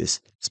for this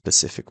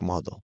specific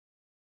model.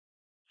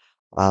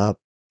 Uh,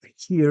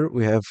 Here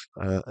we have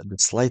the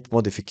slight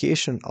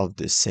modification of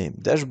this same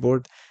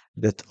dashboard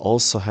that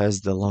also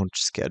has the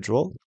launch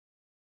schedule,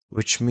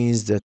 which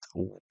means that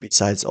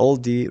besides all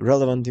the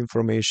relevant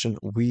information,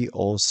 we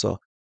also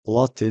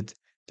plotted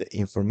the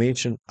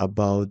information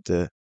about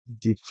the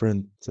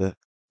different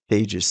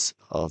stages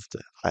of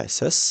the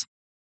ISS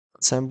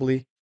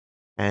assembly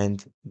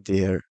and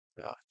their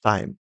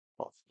time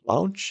of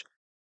launch.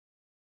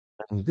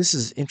 And this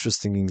is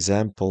interesting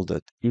example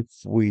that if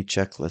we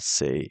check, let's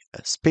say,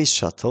 a space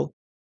shuttle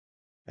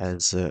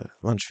as a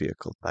launch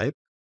vehicle type,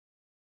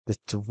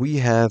 that we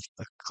have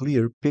a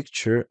clear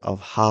picture of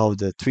how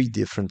the three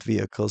different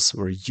vehicles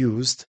were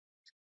used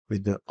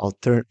with the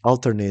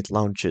alternate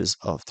launches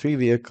of three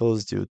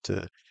vehicles due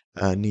to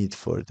need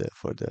for the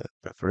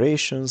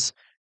preparations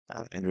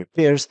and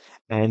repairs.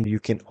 And you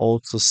can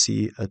also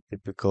see a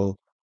typical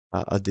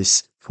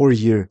this 4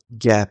 year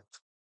gap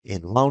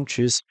in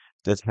launches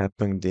that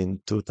happened in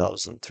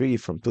 2003,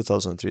 from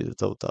 2003 to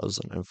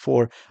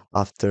 2004,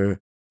 after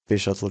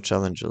Space Shuttle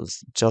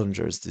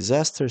Challenger's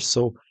disaster.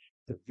 So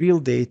the real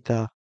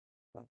data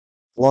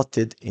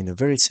plotted in a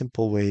very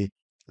simple way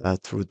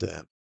through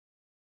the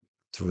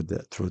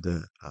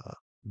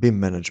BIM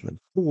management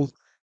tool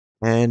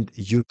and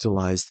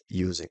utilized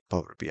using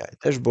Power BI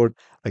dashboard.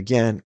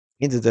 Again,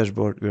 in the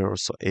dashboard, we are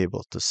also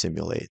able to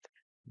simulate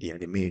the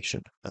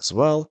animation as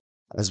well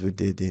as we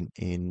did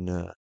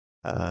in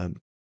um,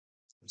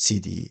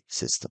 CDE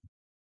system.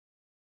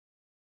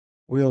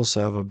 We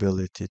also have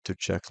ability to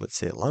check, let's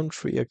say, launch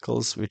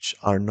vehicles, which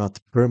are not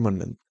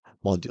permanent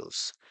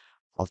modules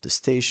of the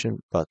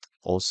station, but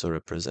also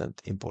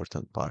represent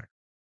important part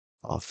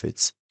of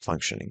its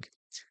functioning.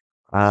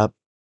 Uh,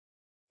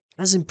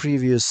 as in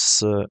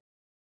previous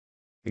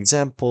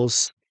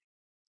examples,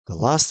 the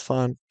last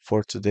one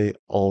for today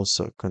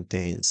also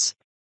contains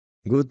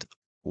good,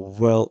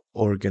 well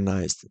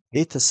organized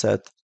data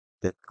set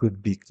that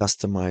could be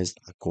customized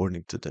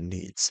according to the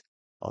needs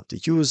of the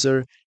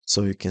user.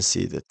 So you can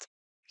see that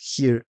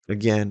here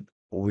again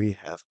we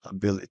have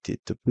ability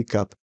to pick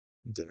up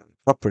the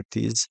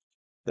properties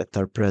that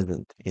are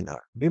present in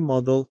our BIM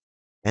model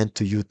and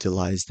to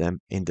utilize them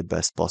in the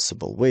best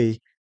possible way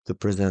to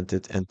present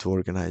it and to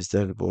organize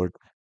the board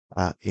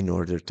in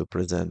order to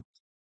present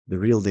the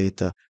real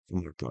data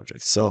from our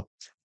project. So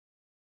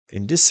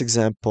in this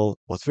example,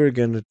 what we're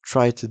going to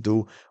try to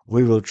do,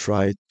 we will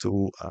try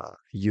to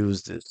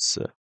use this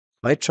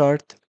pie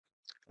chart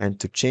and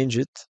to change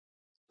it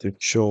to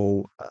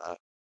show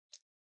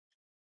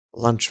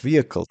launch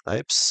vehicle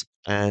types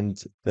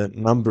and the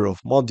number of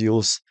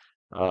modules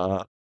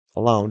uh,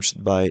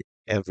 launched by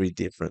every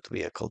different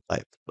vehicle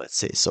type, let's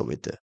say. So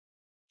with the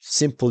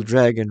simple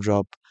drag and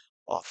drop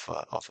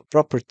of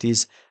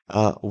properties,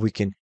 we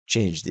can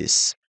change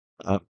this.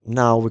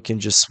 Now we can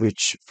just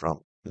switch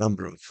from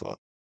number of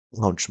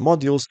launch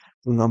modules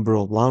to number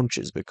of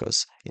launches,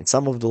 because in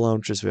some of the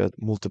launches we had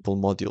multiple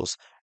modules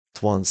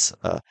at once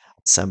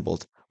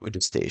assembled with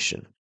the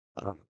station.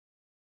 Um,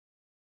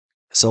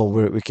 so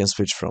we can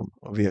switch from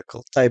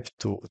vehicle type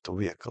to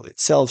vehicle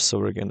itself. So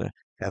we're going to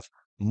have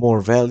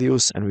more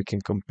values and we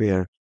can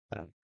compare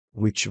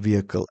which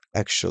vehicle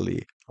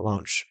actually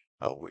launch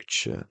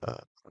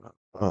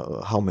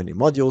how many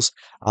modules.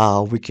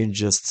 We can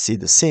just see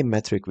the same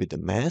metric with the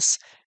mass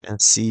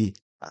and see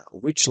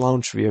which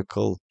launch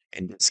vehicle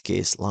in this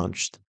case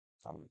launched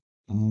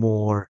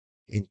more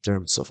in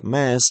terms of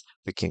mass.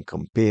 We can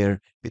compare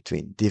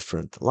between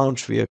different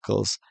launch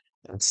vehicles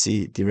and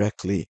see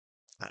directly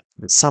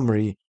the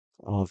summary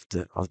of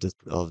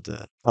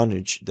the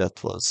tonnage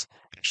that was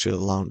actually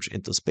launched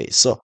into space.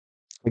 So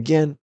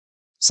again,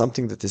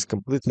 something that is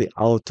completely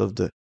out of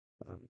the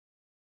um,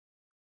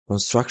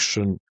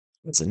 construction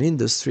as an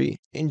industry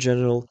in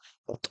general,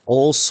 but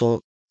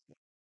also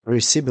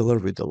very similar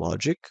with the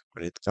logic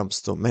when it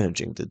comes to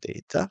managing the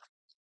data,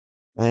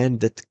 and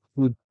that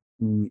could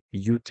be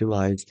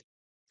utilized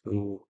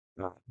through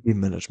BIM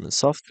management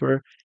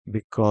software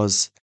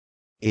because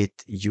it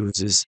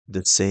uses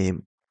the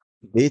same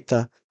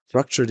data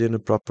structured in a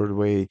proper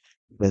way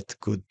that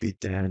could be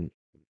then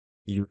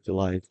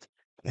utilized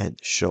and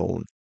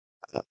shown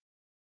uh,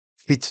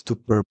 fit to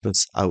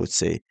purpose, I would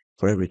say,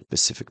 for every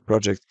specific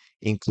project,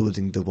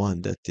 including the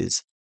one that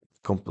is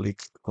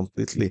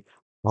completely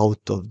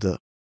out of the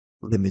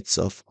limits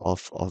of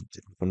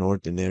an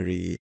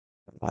ordinary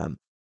um,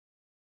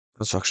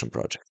 construction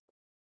project.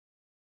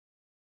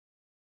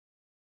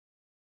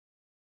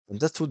 And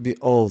that would be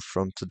all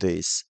from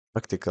today's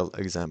practical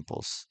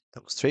examples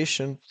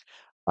demonstration.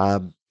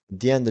 At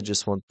the end, I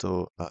just want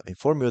to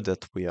inform you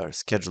that we are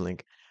scheduling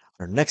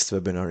our next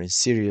webinar in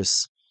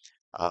series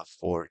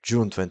for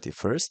June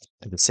 21st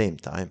at the same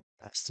time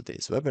as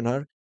today's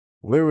webinar,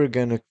 where we're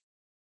going to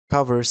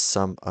cover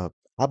some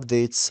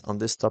updates on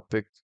this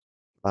topic.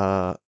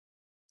 Uh,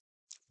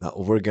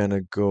 we're going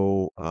to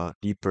go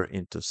deeper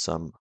into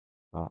some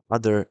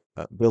other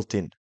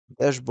built-in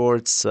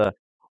dashboards.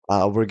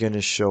 We're going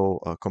to show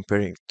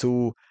comparing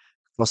two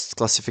cost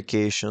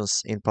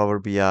classifications in Power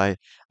BI.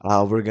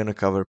 We're going to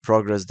cover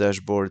progress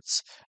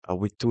dashboards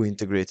with two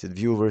integrated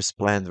viewers,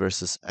 planned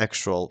versus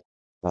actual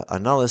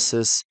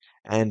analysis,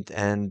 and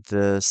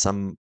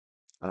some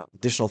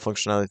additional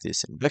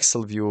functionalities in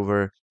BEXEL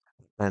Viewer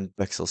and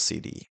BEXEL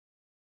CDE.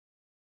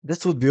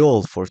 That would be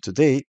all for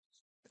today.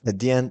 At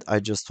the end,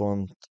 I just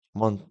want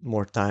one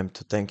more time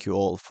to thank you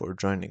all for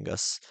joining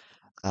us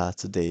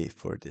today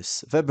for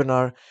this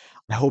webinar.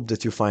 I hope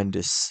that you find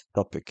this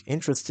topic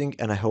interesting,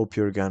 and I hope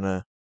you're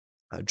gonna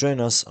join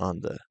us on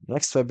the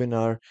next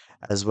webinar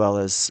as well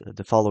as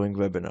the following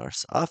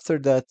webinars. After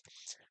that,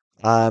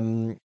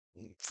 um,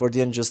 for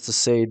the end, just to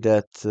say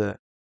that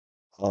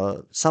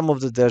some of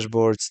the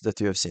dashboards that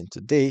you have seen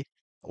today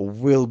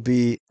will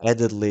be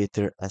added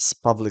later as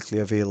publicly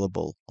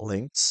available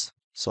links.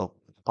 So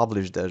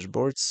published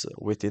dashboards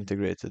with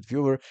integrated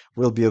viewer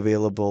will be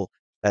available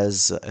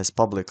as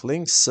public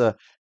links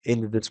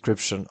in the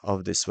description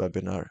of this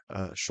webinar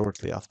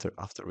shortly after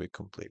we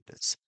complete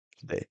this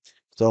today.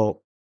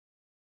 So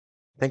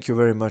thank you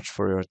very much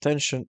for your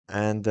attention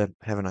and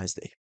have a nice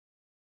day.